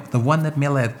 7. Da waren nicht mehr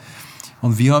Leute.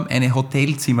 Und wir haben eine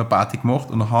Hotelzimmerparty gemacht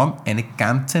und haben eine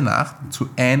ganze Nacht zu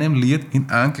einem Lied in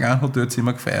einem kleinen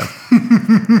Hotelzimmer gefeiert.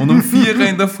 Und um 4 Uhr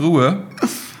in der Früh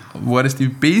war das die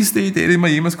beste Idee, die wir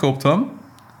jemals gehabt haben.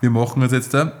 Wir machen uns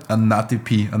jetzt einen Nutty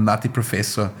P, einen Nutty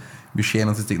Professor. Wir scheren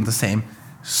uns jetzt und der Sam,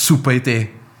 super Idee.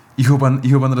 Ich hab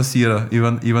einen Rasierer, ich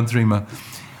hab einen Trimmer.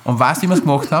 Und weißt du, wie wir es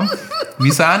gemacht haben?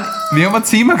 wir haben ein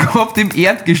Zimmer gehabt im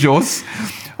Erdgeschoss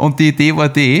und die Idee war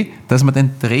dass wir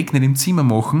den Dreck nicht im Zimmer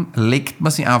machen, legt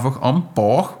man sich einfach am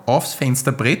Bauch aufs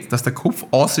Fensterbrett, dass der Kopf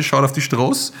ausschaut auf die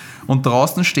Straße und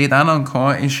draußen steht einer und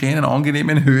kann in schönen,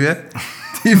 angenehmen Höhe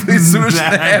die Frisur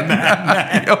schneiden.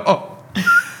 Nein. Ja.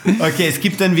 Okay, es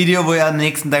gibt ein Video, wo er am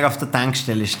nächsten Tag auf der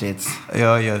Tankstelle steht.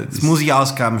 Ja. Das muss ich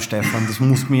ausgraben, Stefan. Das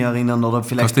muss mich erinnern. Oder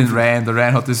vielleicht Aus den Ryan. Der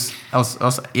Ryan hat das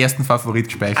als ersten Favorit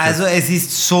gespeichert. Also es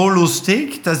ist so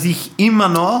lustig, dass ich immer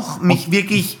noch mich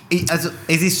wirklich... Also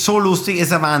es ist so lustig, es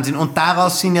ist ein Wahnsinn. Und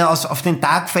daraus sind ja auf den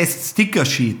Tagfest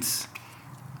Sticker-Sheets.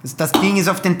 Das Ding ist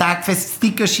auf den Tagfest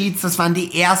Sticker-Sheets, das waren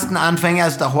die ersten Anfänge,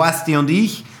 also der Horsti und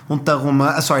ich und der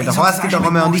Roman, der Horsti, der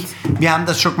Roman und ich, wir haben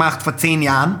das schon gemacht vor 10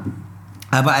 Jahren.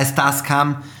 Aber als das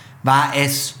kam, war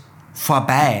es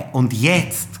vorbei. Und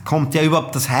jetzt kommt ja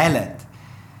überhaupt das Highlight.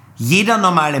 Jeder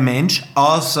normale Mensch,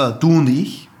 außer du und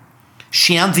ich,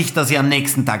 scheren sich das ja am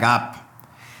nächsten Tag ab.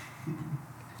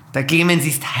 Der Clemens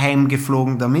ist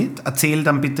heimgeflogen damit. Erzähl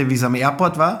dann bitte, wie es am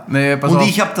Airport war. Nee, pass und auf.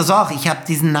 ich habe das auch. Ich habe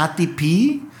diesen Nati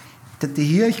P.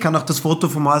 Hier, ich kann auch das Foto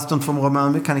vom Horst und vom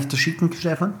Roman, kann ich das schicken,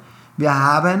 Stefan? Wir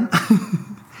haben...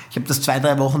 Ich habe das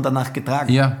 2-3 Wochen danach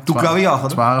getragen. Ja, du glaube ich auch,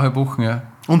 oder? 2,5 Wochen, ja.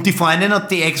 Und die Freundin und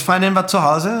die Ex-Freundin war zu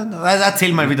Hause? Also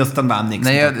erzähl mal, wie das dann war am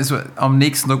nächsten Tag. Am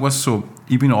nächsten Tag war es so.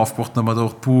 Ich bin aufgewacht und habe mir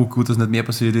gedacht, gut, dass nicht mehr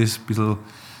passiert ist.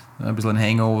 Ein bisschen ein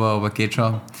Hangover, aber geht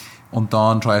schon. Und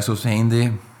dann schaue ich so aufs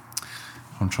Handy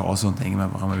und schaue so und denke mir,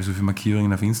 warum habe ich so viele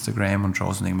Markierungen auf Instagram und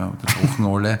schaue so und denke mir, da lachen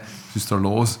alle, was ist da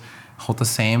los? Hat der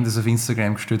Sam das auf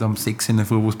Instagram gestellt am 6 in der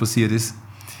Früh, wo es passiert ist.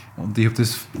 Und ich habe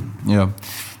das, ja...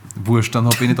 Wurscht, dann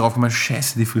habe ich nicht drauf gekommen,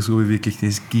 scheiße, die Frisur wirklich,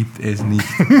 das gibt es nicht.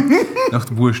 Ich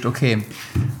dachte, wurscht, okay,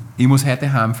 ich muss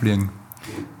heute heimfliegen.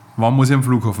 Wann muss ich am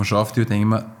Flughafen schauen? Ich denke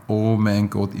mir, oh mein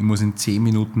Gott, ich muss in 10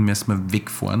 Minuten müssen wir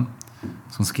wegfahren,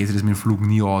 sonst geht sich das mit dem Flug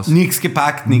nie aus. Nichts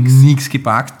gepackt, Nichts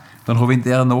gepackt. Dann habe ich in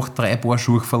der Nacht 3 Paar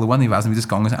Schuhe verloren, ich weiß nicht, wie das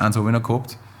gegangen ist, eins habe ich noch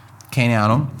gehabt, keine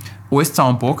Ahnung. Alles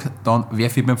zusammengepackt, dann wer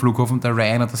fährt beim Flughafen? Der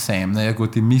Ryan oder der Sam. Naja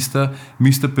gut, die Mr.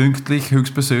 pünktlich,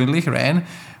 höchstpersönlich, Ryan,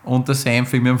 und der Sam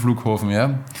fährt mir am Flughafen. Ja.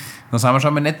 Dann sind wir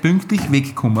schon mal nicht pünktlich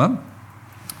weggekommen.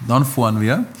 Dann fahren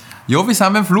wir. Ja, wir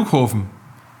sind beim Flughafen.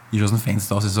 Ich schaue aus dem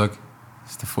Fenster aus und sage,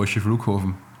 das ist der falsche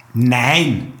Flughafen.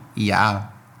 Nein!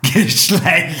 Ja.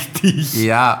 Geschleich dich!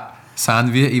 Ja,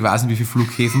 sind wir, ich weiß nicht, wie viele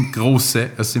Flughäfen, große,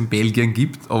 es in Belgien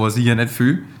gibt, aber sicher nicht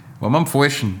viel, waren wir am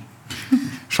falschen.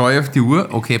 Schaue ich auf die Uhr,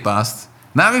 okay, passt.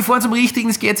 Nein, wir fahren zum Richtigen,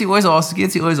 es geht sich alles aus,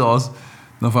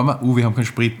 Dann fahren wir, wir haben keinen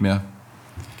Sprit mehr.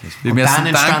 Und dann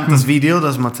entstand das Video,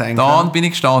 das wir zeigen können. Dann bin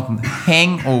ich gestanden.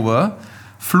 Hangover,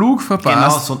 Flug verpasst.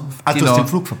 Genau so. Du hast den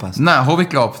Flug verpasst? Nein, habe ich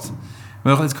geglaubt.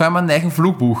 Jetzt kann ich mir einen neuen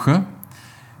Flug buchen.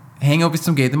 Hangover bis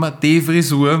zum Geht immer, die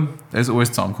Frisur, da ist alles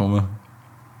zusammengekommen.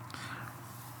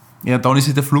 Ja, dann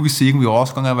ist der Flug irgendwie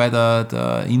ausgegangen, weil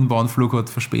der Inbound-Flug hat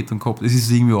Verspätung gehabt. Es ist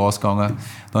irgendwie ausgegangen.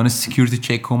 Dann ist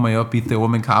Security-Check gekommen, ja, bitte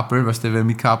oben mit Kappel, weißt du, weil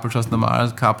mit Kappel schaust du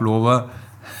normal, Kappel over.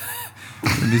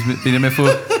 Dann bin ich mir vor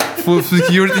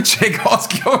Security-Check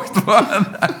ausgelockt worden.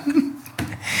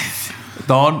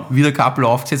 Dann wieder Kappel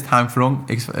aufgesetzt, heimgeflogen,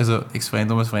 Ex-Freund,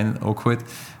 damals Freund angeholt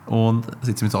und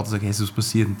sitze mit dem Auto und sage, hey, ist was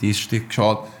passiert? Und die steht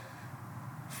geschaut,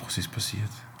 was ist passiert?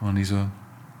 Und ich so...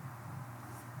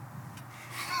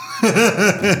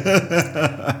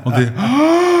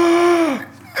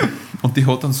 Und die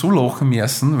hat dann so lachen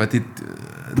müssen, weil die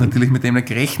natürlich mit dem nicht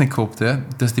gerechnet gehabt, ja,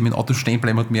 dass die mit dem Auto stehen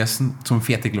bleiben hat müssen zum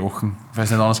Fertiglachen, weil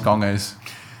es nicht anders gegangen ist.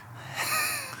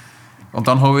 Und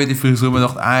dann habe ich die Frisur mir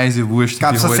gedacht, ist ja wurscht.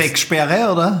 Gab es eine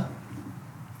Sexsperre, oder?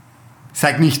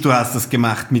 Sag nicht, du hast das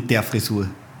gemacht mit der Frisur.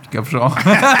 Ich glaube schon. Weiß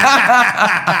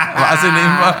ich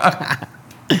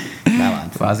nicht mehr.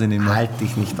 Weiß ich nicht mehr. Halt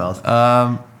dich nicht aus.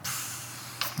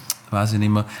 Weiß ich nicht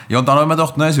mehr. Ja, und dann habe ich mir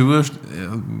gedacht, nein, ist ja wurscht.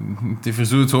 Die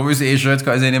Frisur so wie sie schon, jetzt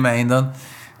kann ich sie nicht mehr ändern.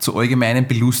 Zur allgemeinen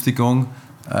Belustigung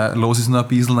los ist noch ein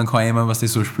bisschen, dann kann jemand, was die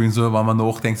so spielen soll, wenn man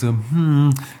nachdenkt, so,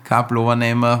 kein Pullover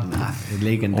nehmen.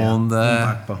 Legendär. Und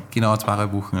unpackbar. Genau,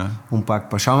 2 Wochen. Ja.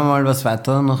 Unpackbar. Schauen wir mal, was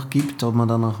weiter noch gibt, ob wir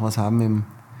da noch was haben im...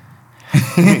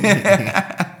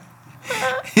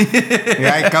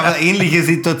 Ja, ich glaube, eine ähnliche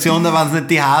Situation, da waren es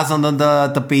nicht die Haare, sondern der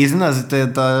Besen, also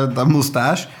der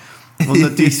Moustache. Und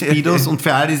natürlich Speedos. Und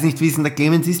für alle, die es nicht wissen, der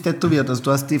Clemens ist tätowiert. Also du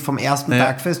hast die vom ersten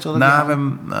Tagfest, oder?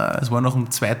 Nein, es war noch am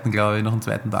zweiten, glaube ich, noch am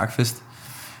zweiten Tagfest.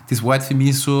 Das war halt für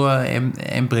mich so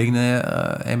einprägende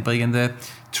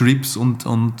Trips und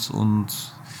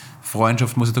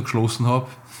Freundschaft, was ich da geschlossen habe.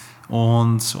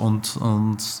 Und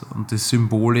die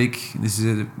Symbolik, das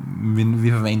ist,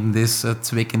 wir verwenden das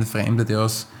zweckentfremdet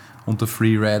aus. Unter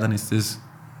Freeridern ist das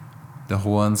der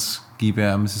Horns, gib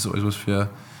ihm, das ist alles, was für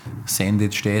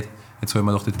Sandwich steht. Jetzt habe ich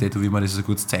mir gedacht, tätowieren wir, das ist ein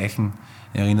gutes Zeichen.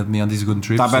 Erinnert mich an diese guten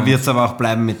Trips. Dabei wird es aber auch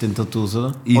bleiben mit den Tattoos,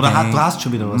 oder? Oder du hast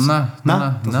schon wieder was? Nein, das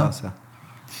nein. war's, ja.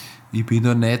 Ich bin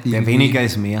da nicht Der irgendwie- weniger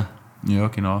ist mehr. Ja,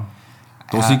 genau.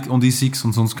 Und ich sehe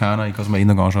und sonst keiner. Ich kann es mir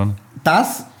noch anschauen.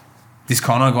 Das? Das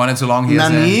kann auch gar nicht so lange her Na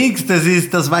sein. nix,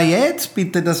 das war jetzt,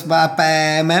 bitte, das war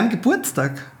bei meinem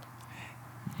Geburtstag.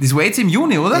 Das war jetzt im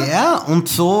Juni, oder? Ja, und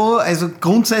so, also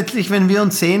grundsätzlich, wenn wir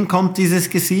uns sehen, kommt dieses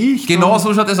Gesicht. Genau und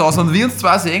so schaut das aus. Und wir uns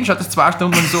zwei sehen, schaut das 2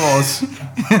 Stunden lang so aus.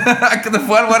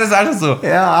 Davor war das auch schon so.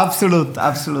 Ja, absolut,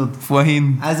 absolut.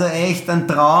 Vorhin. Also echt ein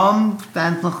Traum.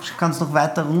 Da kannst noch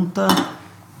weiter runter. Das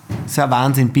ist ja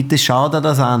Wahnsinn. Bitte schau dir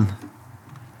das an.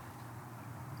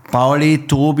 Pauli,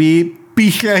 Tobi,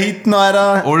 Bichler hinten,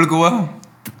 Alter. Orgor.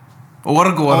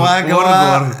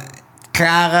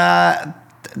 Clara,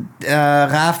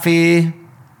 Raffi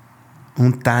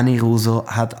und Dani Russo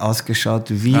hat ausgeschaut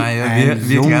wie ein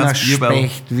junger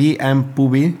Specht, wie ein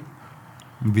Bubi.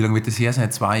 Wie lange wird das her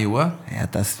sein? 2 Jahre? Ja,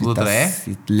 das Oder 3?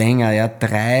 sieht länger, ja,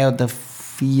 3 oder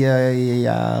 4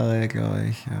 Jahre, glaube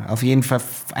ich. Ja. Auf jeden Fall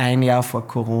 1 Jahr vor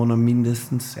Corona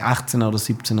mindestens, 18er oder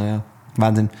 17er, ja.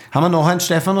 Wahnsinn. Haben wir noch einen,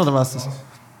 Stefan, oder was das?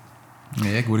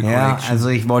 Ja, gute Ja, Collection. also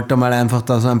ich wollte mal einfach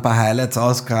da so ein paar Highlights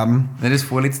ausgraben. Nein, das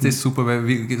vorletzte ist super, weil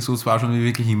so war schon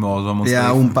wirklich immer aus. Wenn wir uns Ja,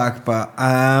 treffen. unpackbar.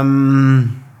 Da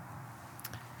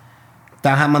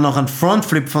haben wir noch einen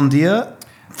Frontflip von dir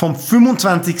vom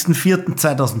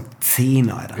 25.04.2010,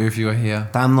 Alter. 11 Jahre her.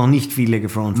 Da haben noch nicht viele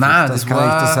gefrontflippt, Nein, das das kann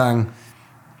war- ich dir sagen.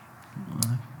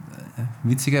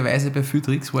 Witzigerweise bei viel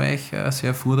Tricks war ich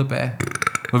sehr früh dabei.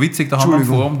 War witzig, da haben wir am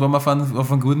Vorabend waren wir auf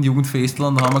einem guten Jugendfestival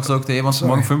und da haben wir gesagt, hey, wenn du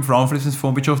morgen 5 Roundflips ins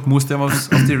Vorbild musst du ja was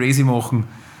auf die Racy machen.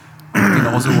 Und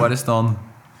genauso war das dann.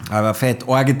 Aber fett,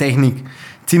 Orgetechnik,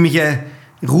 ziemliche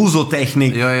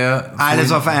Ruso-Technik. Ja. Alles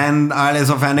voll. auf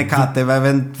eine Karte, weil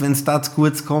wenn du da zu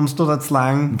kurz kommst oder zu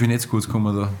lang. Ich bin jetzt kurz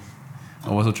gekommen da.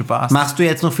 Aber es hat schon passt. Machst du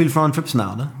jetzt noch viel Frontflips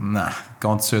nach, oder? Nein,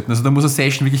 ganz selten. Also da muss eine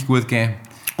Session wirklich gut gehen.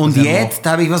 Und Das ist jetzt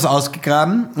habe ich was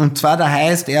ausgegraben, und zwar da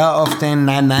heißt er auf den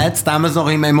Nine Nights, damals noch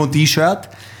im MOD-Shirt,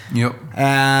 Ja.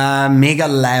 mega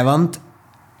leibernd.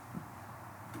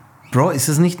 Bro, ist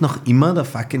das nicht noch immer der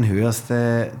fucking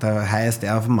höchste, der heißt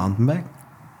er auf dem Mountainbike?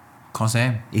 Kann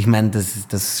sein. Ich meine,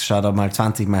 das schaut auch mal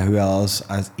 20 Mal höher aus,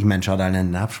 als, ich meine, schaut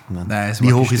allein den Absprung an. Nein, es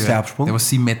Wie war hoch ist gestört. der Absprung? Der war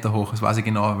 7 Meter hoch, das weiß ich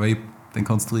genau, weil ich den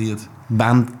konstruiert.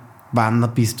 Wann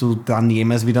bist du dann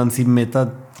jemals wieder an 7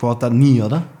 Meter Quater? Nie,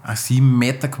 oder? Eine 7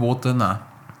 Meter Quote, nein.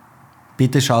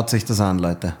 Bitte schaut euch das an,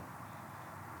 Leute.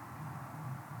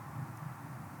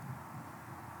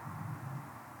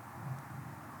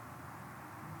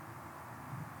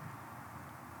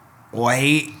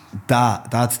 Oi, da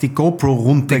hat es die GoPro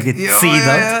runtergezedert.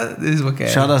 Ja, das war geil.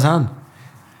 Schau das an.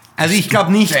 Also ich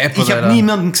glaube nicht, Steiper, ich habe Alter.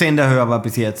 niemanden gesehen, der höher war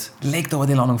bis jetzt. Legt aber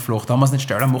die Landung flach. Da haben wir es nicht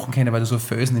steiler machen können, weil da so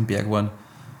Felsen im Berg waren.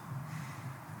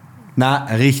 Na,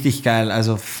 richtig geil.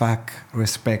 Also fuck,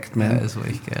 Respekt, Ja, man. das war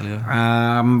echt geil,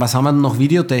 ja. Was haben wir denn noch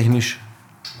videotechnisch?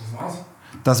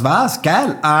 Das war's,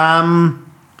 geil.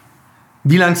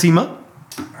 Wie lang sind wir?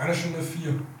 1 Stunde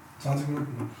 4, 20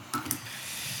 Minuten.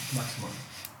 Maximal.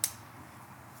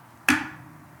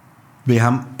 Wir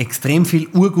haben extrem viel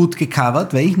urgut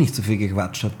gecovert, weil ich nicht so viel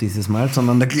gequatscht habe dieses Mal,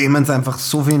 sondern der Clemens einfach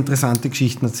so viele interessante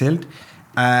Geschichten erzählt.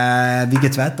 Wie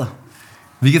geht's weiter?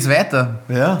 Wie geht's weiter?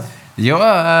 Ja.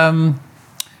 Ja, ein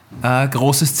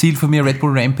großes Ziel von mir, Red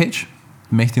Bull Rampage.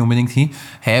 Möchte ich unbedingt hin.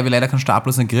 Heuer habe ich leider keinen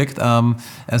Startplatz nicht gekriegt.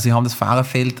 Sie haben das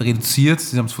Fahrerfeld reduziert.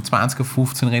 Sie haben es von 20 auf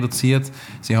 15 reduziert.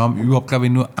 Sie haben überhaupt, glaube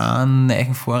ich, nur einen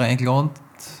neuen Fahrer eingeladen.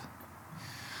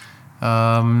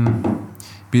 Habe ein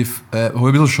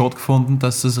bisschen schade gefunden,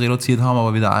 dass sie es reduziert haben,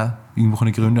 aber wieder auch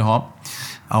irgendwelche Gründe haben.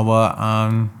 Aber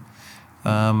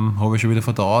habe ich schon wieder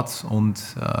verdaut und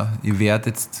ich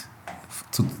werde jetzt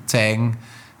zu zeigen,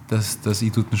 dass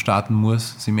ich dort starten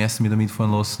muss. Sie müssen mich da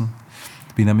mitfahren lassen.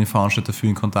 Ich bin auch mit dem Veranstalter dafür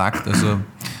in Kontakt. Also,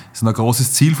 das ist ein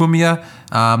großes Ziel von mir.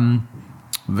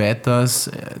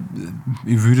 Weiters,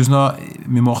 ich will das noch,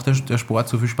 mir macht der Sport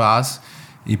so viel Spaß.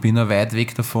 Ich bin noch weit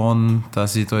weg davon,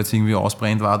 dass ich da jetzt irgendwie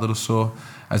ausbrennt war oder so.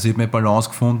 Also ich habe meine Balance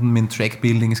gefunden mit dem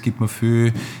Trackbuilding. Es gibt mir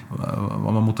viel,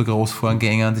 wenn wir Motocross fahren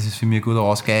gehen, das ist für mich ein guter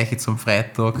Ausgleich jetzt am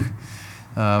Freitag.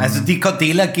 Also die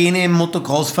Cordela-Gene im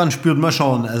Motocross-Fahren spürt man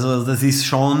schon. Also das ist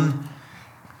schon...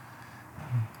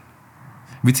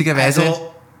 Witzigerweise...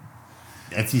 Also,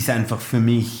 es ist einfach für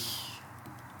mich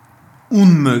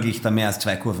unmöglich, da mehr als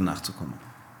 2 Kurven nachzukommen.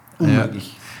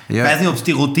 Unmöglich. Ja. Ich weiß nicht, ob es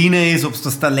die Routine ist, ob es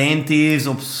das Talent ist,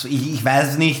 ich weiß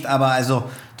es nicht, aber also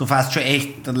du fährst schon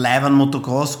echt leibern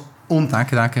Motocross und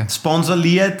Danke.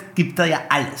 sponsoriert gibt da ja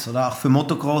alles, oder? Auch für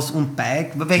Motocross und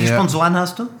Bike. Welche Ja. Sponsoren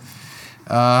hast du?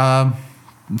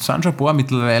 Es sind schon ein paar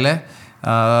mittlerweile.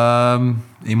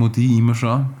 Emodi immer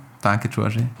schon. Danke,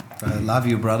 Georgie. Love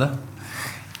you, brother.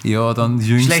 Ja, dann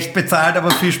jüngst. Schlecht bezahlt, aber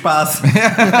viel Spaß.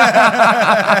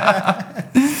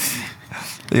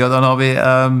 Ja, dann habe ich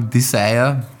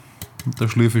Desire. Da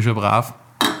schlürfe ich schon brav.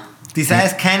 Desire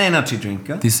ist kein Energy Drink,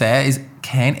 gell? Desire ist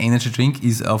kein Energy Drink,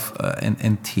 ist auf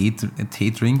ein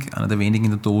Tee-Drink, einer der wenigen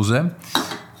in der Dose.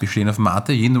 Bestehen auf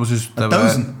Mate. Jeden, was es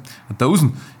dabei.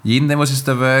 Dosen. Jeden, was ich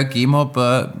dabei gegeben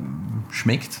habe,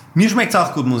 schmeckt. Mir schmeckt es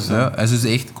auch gut, muss ich sagen. Ja, also es ist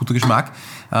echt guter Geschmack.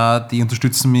 Die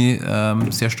unterstützen mich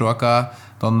sehr stark auch.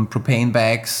 Dann Propane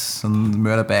Bags, dann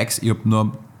Murder Bags. Ich habe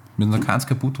mir noch keins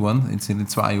kaputt geworden jetzt in den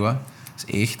 2 Jahren. Das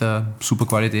ist echt eine super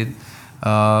Qualität.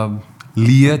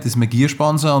 Lear, das ist mein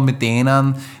Gear-Sponsor, und mit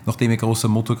denen, nachdem ich großer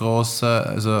Motocross,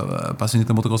 also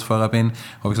passionierter Motocross-Fahrer bin,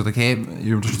 habe ich gesagt, okay,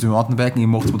 ich unterstütze Mountainbiken, ich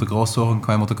mache Motocross-Sachen,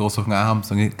 kann ich Motocross-Sachen auch haben?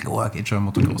 Sage ich, klar, geht schon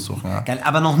Motocross-Sachen auch. Geil,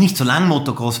 aber noch nicht so lange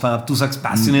Motocross-Fahrer. Du sagst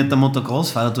passionierter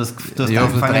Motocross-Fahrer, du hast Ja,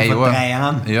 vor angefangen 3 vor Jahren. 3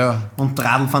 Jahren. Ja, Und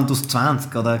Radlfahren tust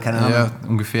 20 oder keine Ahnung. ja,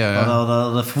 ungefähr, ja.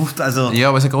 Oder 50, also Ja,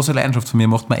 aber es ist eine große Leidenschaft von mir,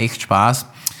 macht mir echt Spaß.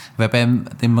 Weil beim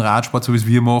dem Radsport, so wie es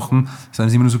wir machen, sind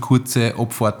es immer nur so kurze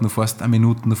Abfahrten, du fährst 1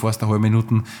 Minute, du fährst 1/2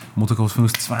 Minute, Motocross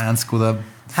fährst 20 oder...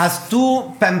 hast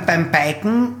du beim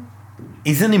Biken,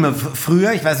 ist ja nicht mehr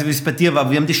früher, ich weiß nicht, wie es bei dir war,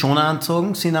 wir haben die Schoner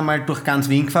angezogen, sind einmal durch ganz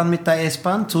Wien gefahren mit der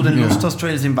S-Bahn zu den Lusthaus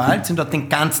Trails im Wald, sind dort den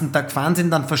ganzen Tag gefahren, sind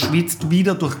dann verschwitzt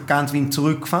wieder durch ganz Wien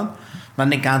zurückgefahren,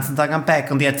 waren den ganzen Tag am Bike.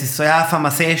 Und jetzt ist so, ja, fahren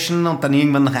wir Session und dann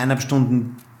irgendwann nach 1,5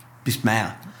 Stunden bist du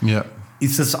Meier. Ja.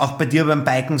 Ist das auch bei dir beim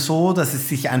Biken so, dass es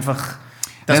sich einfach,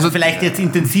 dass Also, du vielleicht jetzt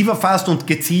intensiver fährst und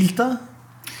gezielter?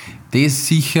 Das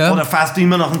sicher. Oder fährst du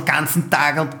immer noch einen ganzen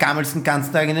Tag und gammelst den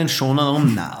ganzen Tag in den Schonern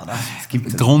rum? Nein, oder? Das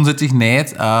gibt's nicht. Grundsätzlich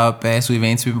nicht, bei so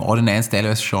Events wie beim Audi 9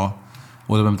 teilweise schon.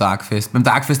 Oder beim Tagfest. Beim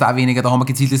Tagfest auch weniger, da haben wir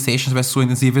gezielte Sessions, weil es so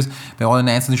intensiv ist. Bei Audi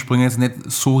 9 sind die Sprünge jetzt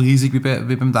nicht so riesig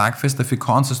wie beim Tagfest, dafür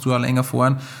kannst du auch länger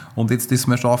fahren. Und jetzt ist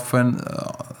mir schon aufgefallen,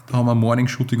 da haben wir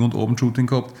Morning-Shooting und Abend-Shooting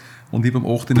gehabt. Und ich habe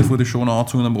am 8. in der Früh schon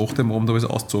angezogen und am 8. am Abend habe ich es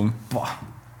ausgezogen. Boah.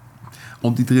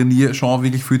 Und ich trainiere schon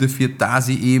wirklich viel dafür, dass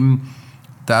ich eben,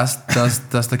 dass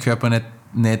der Körper nicht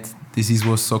das ist,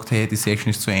 was sagt, hey, die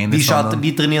Session ist zu Ende.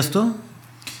 Wie trainierst du?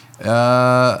 Ich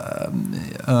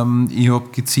habe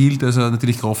gezielt, also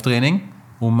natürlich Krafttraining,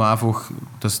 um einfach,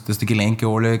 dass die Gelenke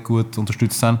alle gut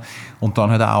unterstützt sind. Und dann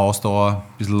halt auch Ausdauer,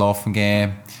 ein bisschen laufen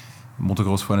gehen,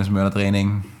 Motocross fahren ist Mördertraining,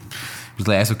 ein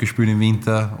bisschen Eishockey spielen im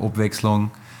Winter,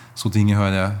 Abwechslung, so Dinge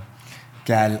halt, ja.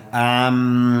 Geil.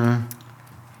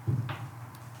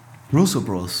 Russo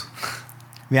Bros.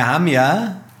 Wir haben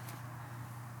ja,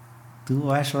 du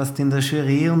weißt, was in der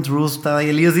Jury und der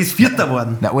Elias ist Vierter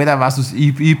geworden. Na, Alter, weißt du,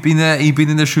 ich bin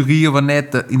in der Jury, aber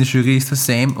nicht. In der Jury ist der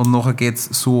Sam und nachher geht es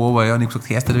so runter. Ja, und ich habe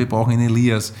gesagt, Herr, wir brauchen einen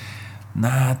Elias.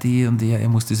 Na, die und der, er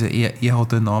muss diese, er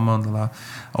hat den Namen und la.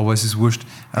 Aber es ist wurscht.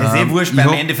 Es ist wurscht, weil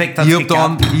im Endeffekt hat es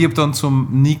geklappt. Ich habe dann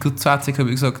zum Nico Zatzek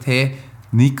gesagt, hey,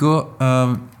 Nico,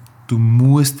 du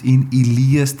musst in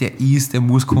Elias, der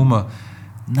muss kommen.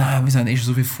 Nein, wir sind schon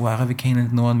so viele Fahrer, wir kennen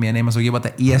nicht noch einen mehr nehmen. Sag ich, aber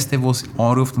der Erste, was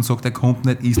anruft und sagt, er kommt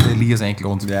nicht, ist der Elias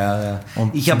eingeladen. Ja.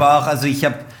 Und ich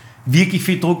habe wirklich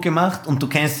viel Druck gemacht und du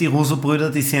kennst die Russo-Brüder,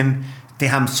 die sind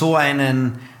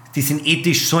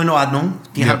ethisch so in Ordnung,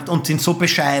 und sind so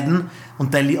bescheiden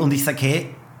und ich sage, hey,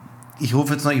 ich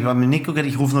rufe jetzt noch, ich war mit Nico,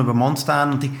 ich rufe noch über Monster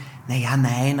an und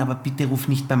nein, aber bitte ruf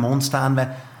nicht bei Monster an,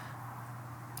 weil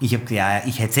ich habe gesagt, ja,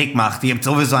 ich hätte es gemacht. Ich habe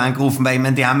sowieso angerufen, weil ich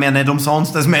meine, die haben ja nicht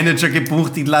umsonst als Manager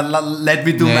gebucht, die let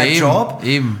me do my job.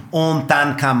 Eben. Und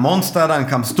dann kam Monster, dann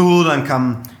kamst du, dann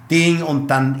kam Ding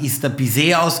und dann ist der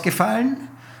Bizet ausgefallen.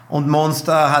 Und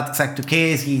Monster hat gesagt,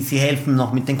 okay, sie helfen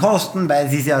noch mit den Kosten, weil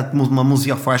es ist ja, man muss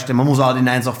sich auch vorstellen, man muss Audi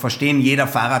 9 auch verstehen, jeder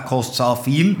Fahrer kostet so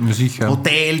viel. Ja, sicher.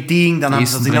 Hotel, Ding, dann haben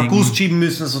sie es in trinken. August schieben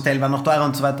müssen, das Hotel war noch teurer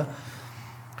und so weiter.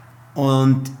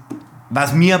 Und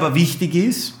was mir aber wichtig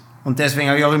ist, und deswegen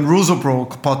habe ich auch im Russo Pro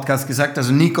Podcast gesagt,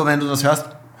 also Nico, wenn du das hörst,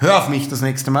 hör auf mich das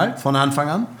nächste Mal, von Anfang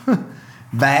an,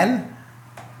 weil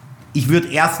ich würde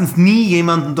erstens nie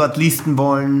jemanden dort listen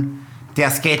wollen,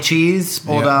 der sketchy ist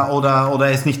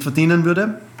oder es nicht verdienen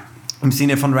würde, im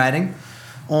Sinne von Riding.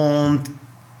 Und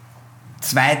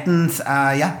zweitens,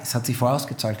 es hat sich vorher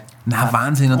ausgezahlt. Na,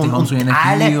 Wahnsinn, und die haben so Energie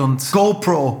alle und...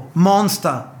 GoPro,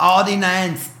 Monster, Audi 9,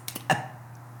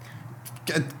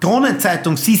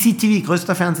 Kronenzeitung, CCTV,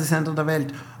 größter Fernsehsender der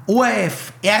Welt,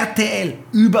 ORF, RTL,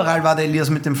 überall war der Elias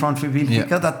mit dem Front Wheel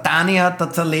Kicker. Der Dani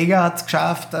der Zerleger hat es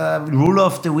geschafft, Rule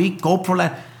of the Week, GoPro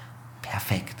Line.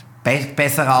 Perfekt.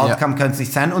 Besserer Outcome könnte es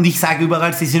nicht sein. Und ich sage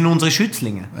überall, sie sind unsere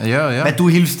Schützlinge. Ja. Weil du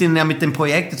hilfst ihnen ja mit dem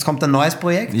Projekt. Jetzt kommt ein neues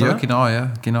Projekt, Ja,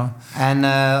 oder? genau.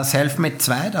 Ein Selfmade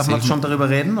 2, darf man schon darüber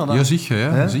reden? Oder? Ja,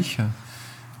 sicher, sicher.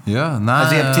 Ja, nein.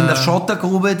 Also ihr habt in der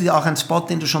Schottergrube, die auch ein Spot,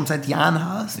 den du schon seit Jahren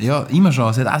hast. Ja, immer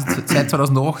schon, seit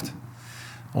 2008.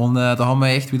 Und da haben wir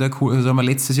echt wieder cool, also haben wir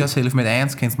letztes Jahr Selfmade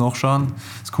 1, kannst du nachschauen, das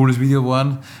ist ein cooles Video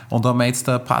geworden. Und da haben wir jetzt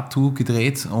Part 2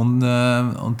 gedreht und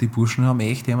die Burschen haben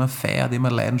echt immer Feier, immer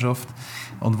Leidenschaft.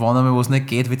 Und wenn einmal was nicht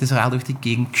geht, wird das Rad durch die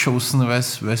Gegend geschossen, weil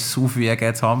sie so viel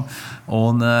Ehrgeiz haben.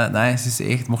 Und nein, es ist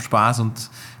echt, macht Spaß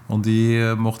und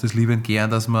ich mache das liebend gern,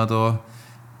 dass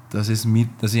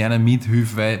ich einer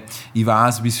mithilfe, weil ich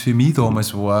weiß, wie es für mich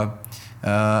damals war,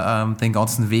 den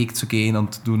ganzen Weg zu gehen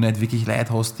und du nicht wirklich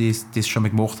Leute hast, die das schon mal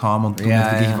gemacht haben und du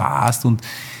nicht wirklich weißt und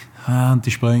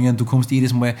die springen, du kommst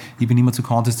jedes Mal, ich bin immer zu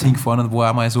Contest hingefahren und war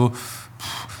einmal so,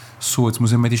 jetzt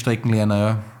muss ich mal die Strecken lernen,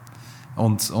 ja.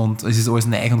 Und es ist alles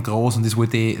neu und groß und das will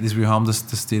ich haben, dass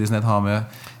die das nicht haben, ja.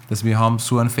 Dass wir haben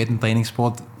so einen fetten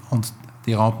Trainingsspot und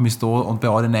die Rampen ist da und bei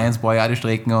Audi 9 baue ich auch die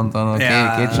Strecken und dann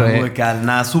geht schon. Ja, geil.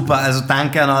 Na super, also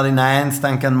danke an Audi 9,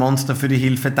 danke an Monster für die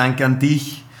Hilfe, danke an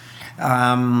dich.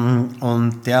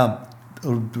 Und ja,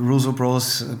 Russo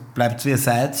Bros bleibt wie ihr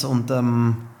seid und take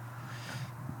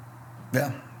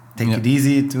it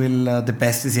easy, the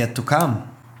best is yet to come.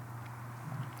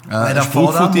 Der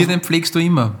Spruch von dir, den pflegst du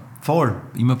immer. Voll.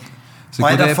 Immer. So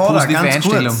Alter Vorder, ganz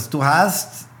Einstellung. kurz, du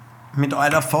hast mit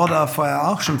Alter Vorder vorher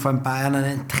auch schon vor ein paar Jahren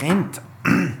einen Trend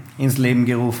ins Leben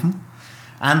gerufen.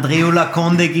 Andreola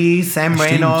Kondegi, Sam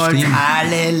Reynolds,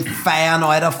 alle feiern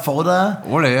Alter Vorder.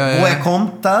 Woher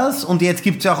kommt das? Und jetzt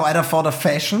gibt es ja auch Alter Vorder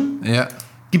Fashion. Ja.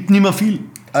 Gibt nicht mehr viel.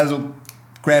 Also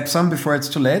grab some before it's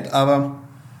too late, aber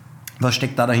was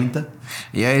steckt da dahinter?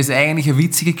 Ja, ist eigentlich eine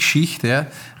witzige Geschichte.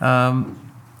 Ja.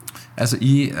 Also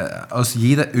aus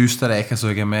jeder Österreicher,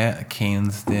 sage ich mal,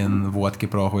 kennt den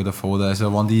Wortgebrauch Alter Vorder.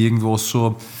 Also wenn die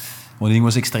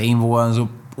irgendwas extrem war, so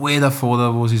Alter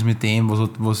Vorder, was ist mit dem,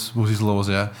 was ist los,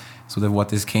 ja. So der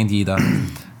Wort, das kennt jeder.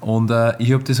 Und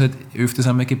ich habe das halt öfters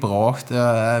einmal gebraucht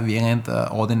während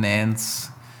Audi 9s,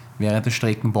 während der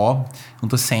Streckenbau.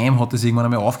 Und der Sam hat das irgendwann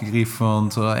einmal aufgegriffen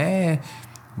und so, hey,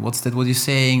 what's that what you're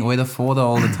saying, Alter Vorder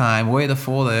all the time, Alter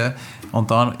Vorder, ja. Und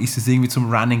dann ist es irgendwie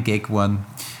zum Running Gag geworden.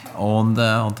 Und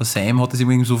der Sam hat das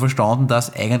irgendwie so verstanden,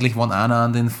 dass eigentlich, wenn einer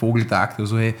an den Vogel tagt,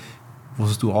 also hey,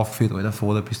 was hast du aufgeführt, Alter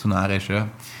Vorder, bist du narrisch, ja.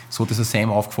 So hat das der Sam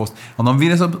aufgefasst. Und dann haben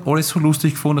wir das alles so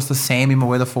lustig gefunden, dass der Sam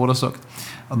immer Alter Vorder sagt.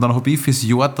 Und dann habe ich fürs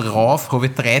Jahr drauf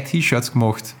 3 T-Shirts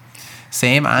gemacht.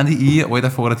 Sam, Andi, ich,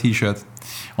 Alter Vorder T-Shirt.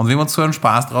 Und wir haben uns so einen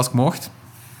Spaß draus gemacht,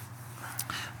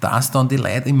 dass dann die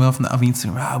Leute immer auf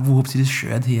Instagram, wo habt ihr das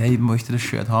Shirt her, ich möchte das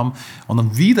Shirt haben. Und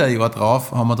dann wieder ein Jahr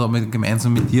drauf haben wir da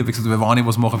gemeinsam mit dir gesagt, wenn ich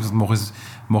was mache, mache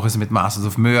ich es mit Masters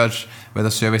of Merch, weil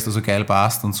der Service da so geil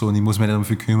passt und so und ich muss mich nicht um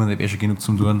viel kümmern, ich habe schon genug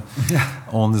zum tun. Ja.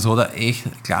 Und es hat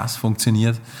echt klasse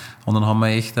funktioniert und dann haben wir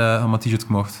echt T-Shirts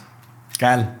gemacht.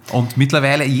 Geil. Und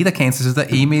mittlerweile, jeder kennt es, also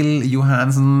der Emil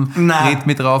Johansen redet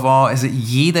mit drauf an, also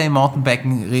jeder im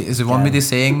Mountainbiken, also wenn wir die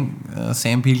sehen,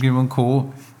 Sam Pilgrim und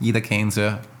Co., jeder kennt es,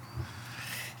 ja.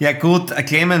 Ja gut,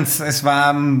 Clemens, es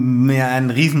war mir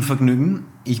ein Riesenvergnügen.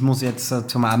 Ich muss jetzt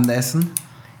zum Abendessen.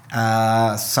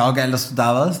 Saugeil, dass du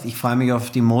da warst. Ich freue mich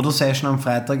auf die Modo-Session am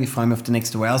Freitag. Ich freue mich auf die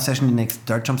nächste Rail-Session, die nächste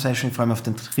Dirt Jump-Session. Ich freue mich auf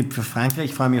den Trip für Frankreich.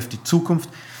 Ich freue mich auf die Zukunft.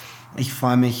 Ich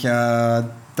freue mich,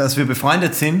 dass wir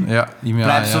befreundet sind. Ja,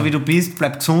 bleib so, wie du bist.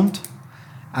 Bleib gesund.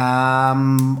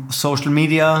 Social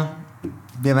Media.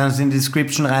 Wir werden es in die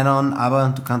Description reinhauen, aber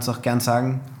du kannst auch gern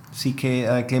sagen,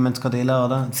 CK Clemens Cordela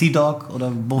oder C-Dog oder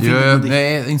wo findet man dich?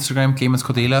 Nee, Instagram Clemens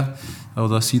Cordela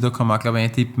oder C-Dog kann man auch, glaube ich,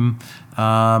 eintippen.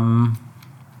 Ja,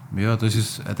 das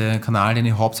ist der Kanal, den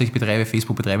ich hauptsächlich betreibe.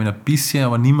 Facebook betreibe ich ein bisschen,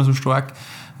 aber nicht mehr so stark.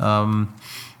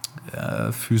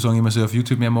 Viele sagen immer so auf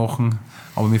YouTube mehr machen,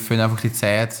 aber mir fehlt einfach die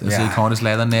Zeit. Also ich kann das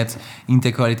leider nicht in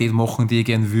der Qualität machen, die ich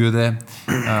gerne würde.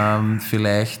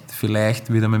 Vielleicht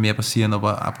wird einmal mehr passieren,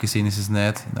 aber abgesehen ist es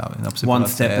nicht. One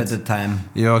step at a time.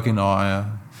 Ja, genau. Ja.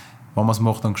 Wenn man es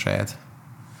macht, dann gescheit.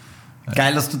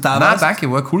 Geil, dass du da warst. Danke,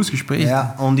 war ein cooles Gespräch.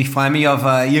 Ja, und ich freue mich auf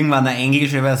irgendwann eine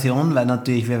englische Version, weil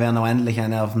natürlich wir werden ordentlich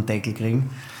eine auf den Deckel kriegen.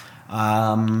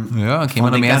 Ja,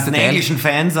 von den ganzen englischen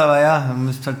Fans, aber ja, ihr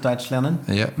müsst halt Deutsch lernen.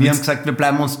 Ja. Wir haben gesagt, wir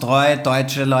bleiben uns treu,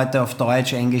 deutsche Leute auf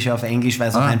Deutsch, Englische auf Englisch, weil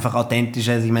es auch einfach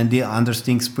authentischer ist. Ich meine, die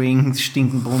Understing Springs,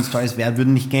 Stinken Brunnen Stories,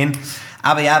 würden nicht gehen.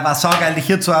 Aber ja, war saugeil, dich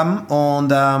hier zu haben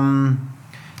und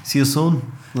see you soon.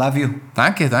 Love you.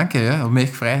 Danke, ja, hat mich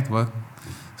echt gefreut. War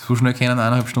so schnell können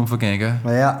 1,5 Stunden vergehen, gell?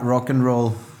 Ja,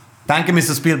 Rock'n'Roll. Danke,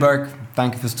 Mr. Spielberg.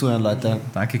 Danke fürs Zuhören, Leute.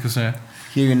 Danke, Cousin.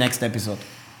 Hear you next episode.